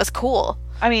doing. It was cool.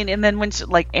 I mean, and then when she,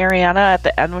 like, Ariana at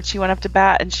the end when she went up to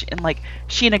bat and like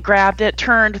Sheena grabbed it,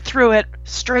 turned, threw it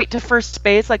straight to first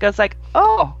base, like I was like,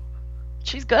 oh,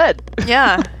 she's good.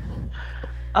 Yeah.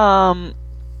 And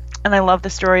I love the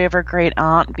story of her great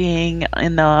aunt being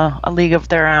in A League of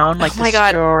Their Own. Like, oh my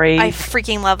God, story. I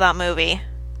freaking love that movie.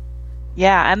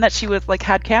 Yeah, and that she was like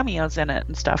had cameos in it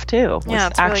and stuff too. Yeah,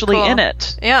 it's actually really cool. In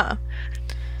it. Yeah.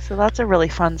 So that's a really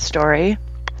fun story.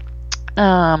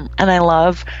 And I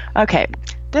love, okay,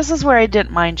 this is where I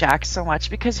didn't mind Jack so much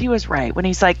because he was right when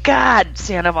he's like, God,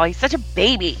 Sandoval, he's such a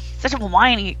baby, such a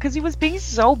whiny, because he was being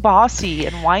so bossy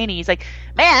and whiny. He's like,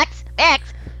 Max,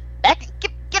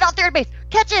 get on third base,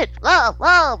 catch it,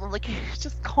 love, like,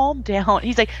 just calm down.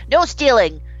 He's like, no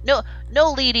stealing, no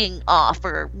leading off,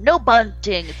 or no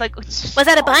bunting. It's like, was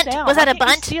that a bunt? Was that a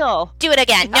bunt? Do it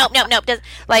again. Yeah. Nope.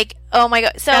 Like, oh my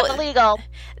God. So that's illegal.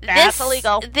 That's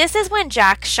illegal. This is when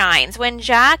Jack shines. When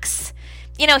Jack's,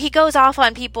 you know, he goes off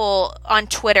on people on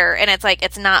Twitter, and it's like,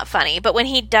 it's not funny. But when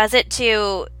he does it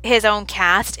to his own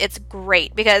cast, it's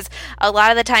great, because a lot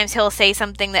of the times he'll say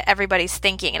something that everybody's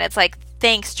thinking, and it's like,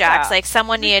 thanks, Jax. Yeah. Like,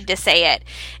 someone needed to say it.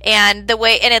 And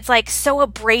it's like so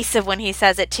abrasive when he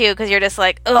says it too, because you're just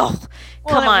like, ugh,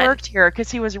 come on. It worked here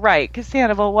because he was right, because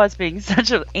Sandoval was being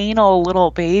such an anal little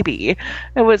baby.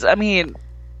 It was, I mean,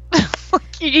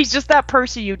 he's just that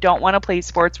person you don't want to play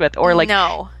sports with, or like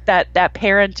that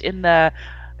parent in the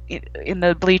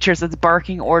bleachers that's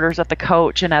barking orders at the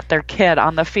coach and at their kid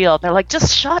on the field. They're like,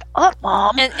 just shut up,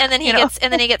 Mom. And then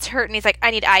he gets hurt, and he's like,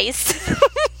 I need ice.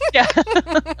 Yeah.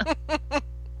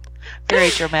 Very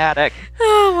dramatic.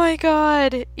 Oh my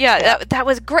God. Yeah. That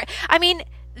was great. I mean,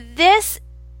 this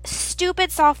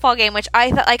stupid softball game, which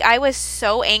I thought, like, I was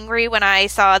so angry when I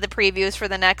saw the previews for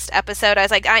the next episode. I was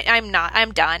like, I'm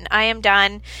done. I am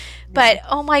done. But,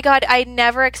 oh my God, I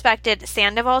never expected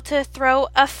Sandoval to throw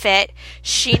a fit,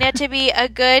 Sheena to be a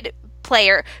good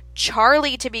player,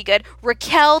 Charlie to be good,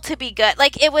 Raquel to be good.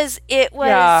 Like, it was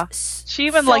yeah. She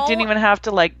even, like, didn't even have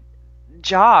to, like,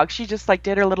 jog. She just, like,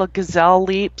 did her little gazelle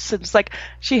leaps. It's like,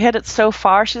 she hit it so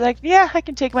far, she's like, yeah, I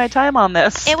can take my time on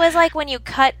this. It was like when you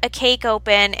cut a cake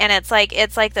open, and it's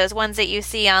like those ones that you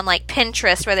see on, like,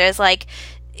 Pinterest, where there's, like,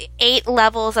 8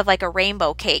 levels of, like, a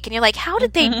rainbow cake, and you're like, how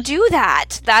did they do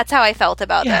that? That's how I felt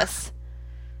about this.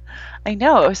 I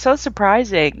know, it was so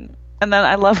surprising. And then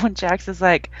I love when Jax is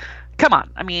like, come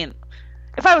on, I mean,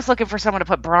 if I was looking for someone to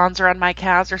put bronzer on my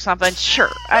calves or something,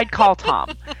 sure, I'd call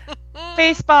Tom.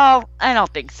 Baseball, I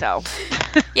don't think so.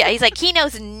 Yeah, he's like, he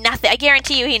knows nothing. I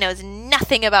guarantee you he knows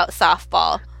nothing about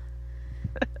softball.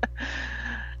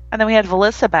 And then we had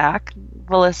Velissa back.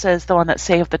 Velissa is the one that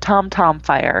saved the Tom Tom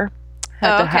fire.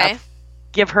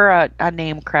 Give her a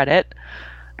name credit.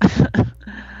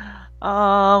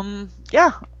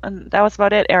 Yeah, and that was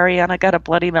about it. Ariana got a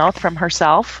bloody mouth from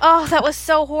herself. Oh, that was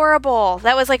so horrible.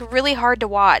 That was, like, really hard to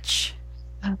watch.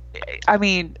 I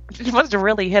mean, you must have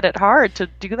really hit it hard to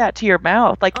do that to your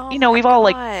mouth. Like, Oh my we've all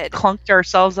like God. clunked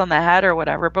ourselves on the head or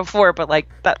whatever before, but like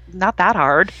that, not that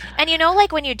hard. And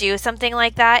like when you do something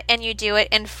like that and you do it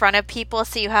in front of people,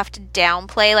 so you have to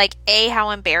downplay like A, how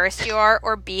embarrassed you are,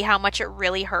 or B, how much it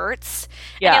really hurts.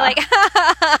 And you're Yeah.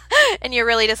 like, and you're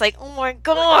really just like, oh my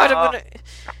God, I'm gonna.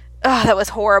 Oh, that was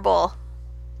horrible.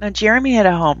 Now, Jeremy hit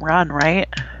a home run, right?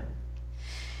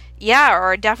 Yeah,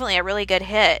 or definitely a really good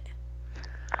hit.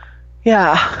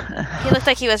 Yeah. He looked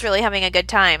like he was really having a good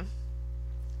time.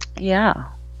 Yeah.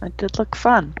 It did look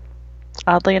fun,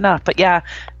 oddly enough. But yeah,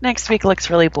 next week looks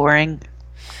really boring.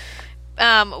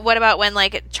 What about when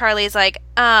like Charlie's like,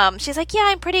 she's like, yeah,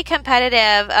 I'm pretty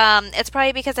competitive. It's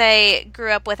probably because I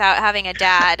grew up without having a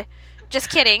dad. Just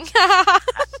kidding.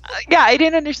 Yeah, I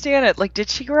didn't understand it. Like, did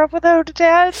she grow up without a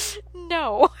dad?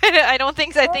 No, I don't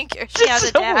think so. I think she It's has a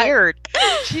so dad. weird.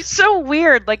 She's so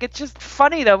weird. Like, it's just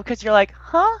funny though because you're like,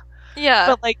 huh? Yeah.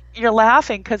 But like, you're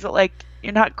laughing because like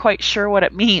you're not quite sure what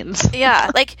it means. Yeah,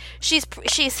 like she's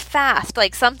fast.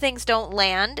 Like some things don't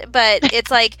land, but it's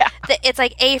like it's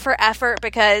like A for effort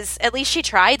because at least she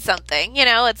tried something.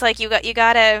 It's like you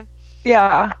gotta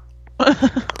Yeah.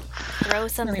 throw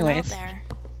something out Anyways. there.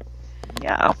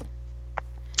 Yeah.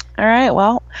 All right.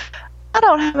 Well, I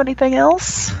don't have anything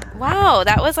else. Wow,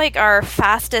 that was like our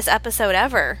fastest episode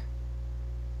ever.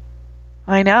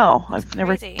 I know. I've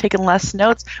never crazy. taken less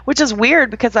notes, which is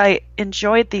weird because I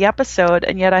enjoyed the episode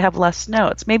and yet I have less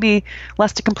notes. Maybe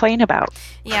less to complain about.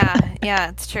 Yeah,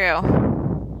 it's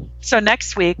true. So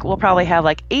next week we'll probably have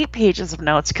like 8 pages of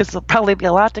notes because there'll probably be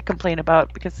a lot to complain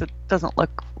about because it doesn't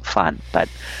look fun. But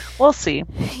we'll see.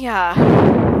 Yeah.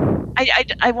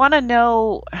 I want to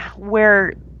know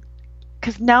where,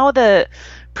 because now the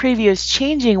preview is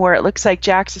changing where it looks like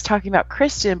Jax is talking about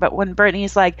Kristen, but when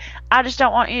Brittany's like, I just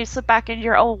don't want you to slip back into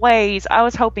your old ways, I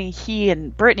was hoping he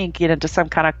and Brittany get into some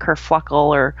kind of kerfuffle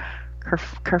or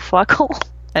kerfuffle.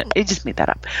 I just made that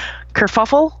up.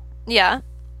 Kerfuffle? Yeah.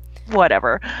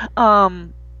 Whatever.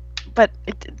 But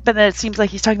then it seems like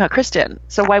he's talking about Kristen.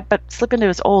 So why but slip into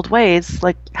his old ways?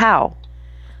 Like, how?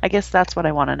 I guess that's what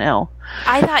I want to know.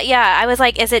 I thought, I was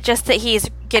like, is it just that he's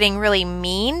getting really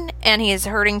mean and he's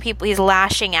hurting people, he's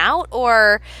lashing out,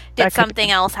 or did That could something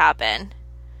be. else happen?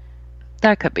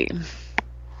 That could be.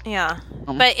 Yeah.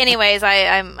 But anyways,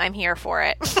 I'm here for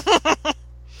it.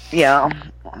 Yeah.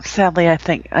 Sadly, I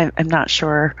think I'm not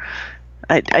sure.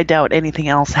 I doubt anything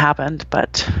else happened,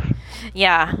 but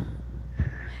Yeah.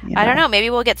 I don't know.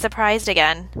 Maybe we'll get surprised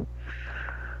again.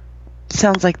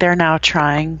 Sounds like they're now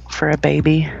trying for a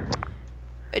baby.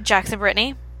 Jackson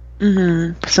Brittany?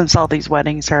 Since all these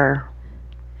weddings are,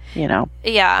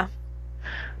 Yeah.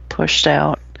 pushed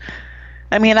out.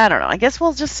 I mean, I don't know. I guess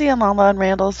we'll just see on Lala and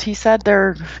Randall's. He said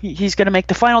he's going to make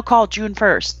the final call June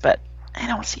 1st, but I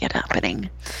don't see it happening.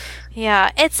 Yeah.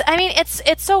 It's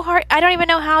so hard. I don't even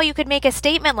know how you could make a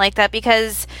statement like that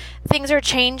because things are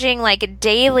changing like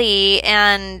daily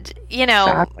and,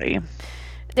 Exactly.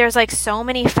 there's like so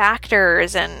many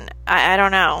factors and I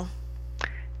don't know.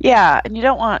 Yeah, and you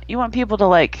want people to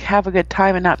like have a good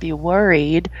time and not be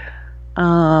worried.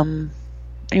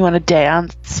 You want to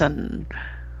dance and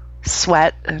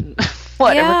sweat and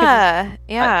whatever. 'cause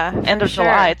Yeah. it's end for of sure.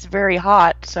 July, it's very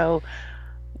hot, so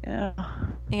yeah.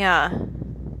 Yeah.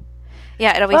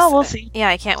 Yeah, it'll be Well, we'll see. Yeah,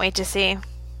 I can't wait to see.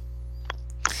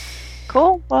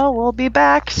 Cool. Well, we'll be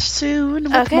back soon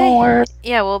with Okay. more.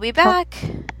 Yeah, we'll be back.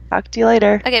 Talk to you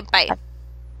later. Okay, bye.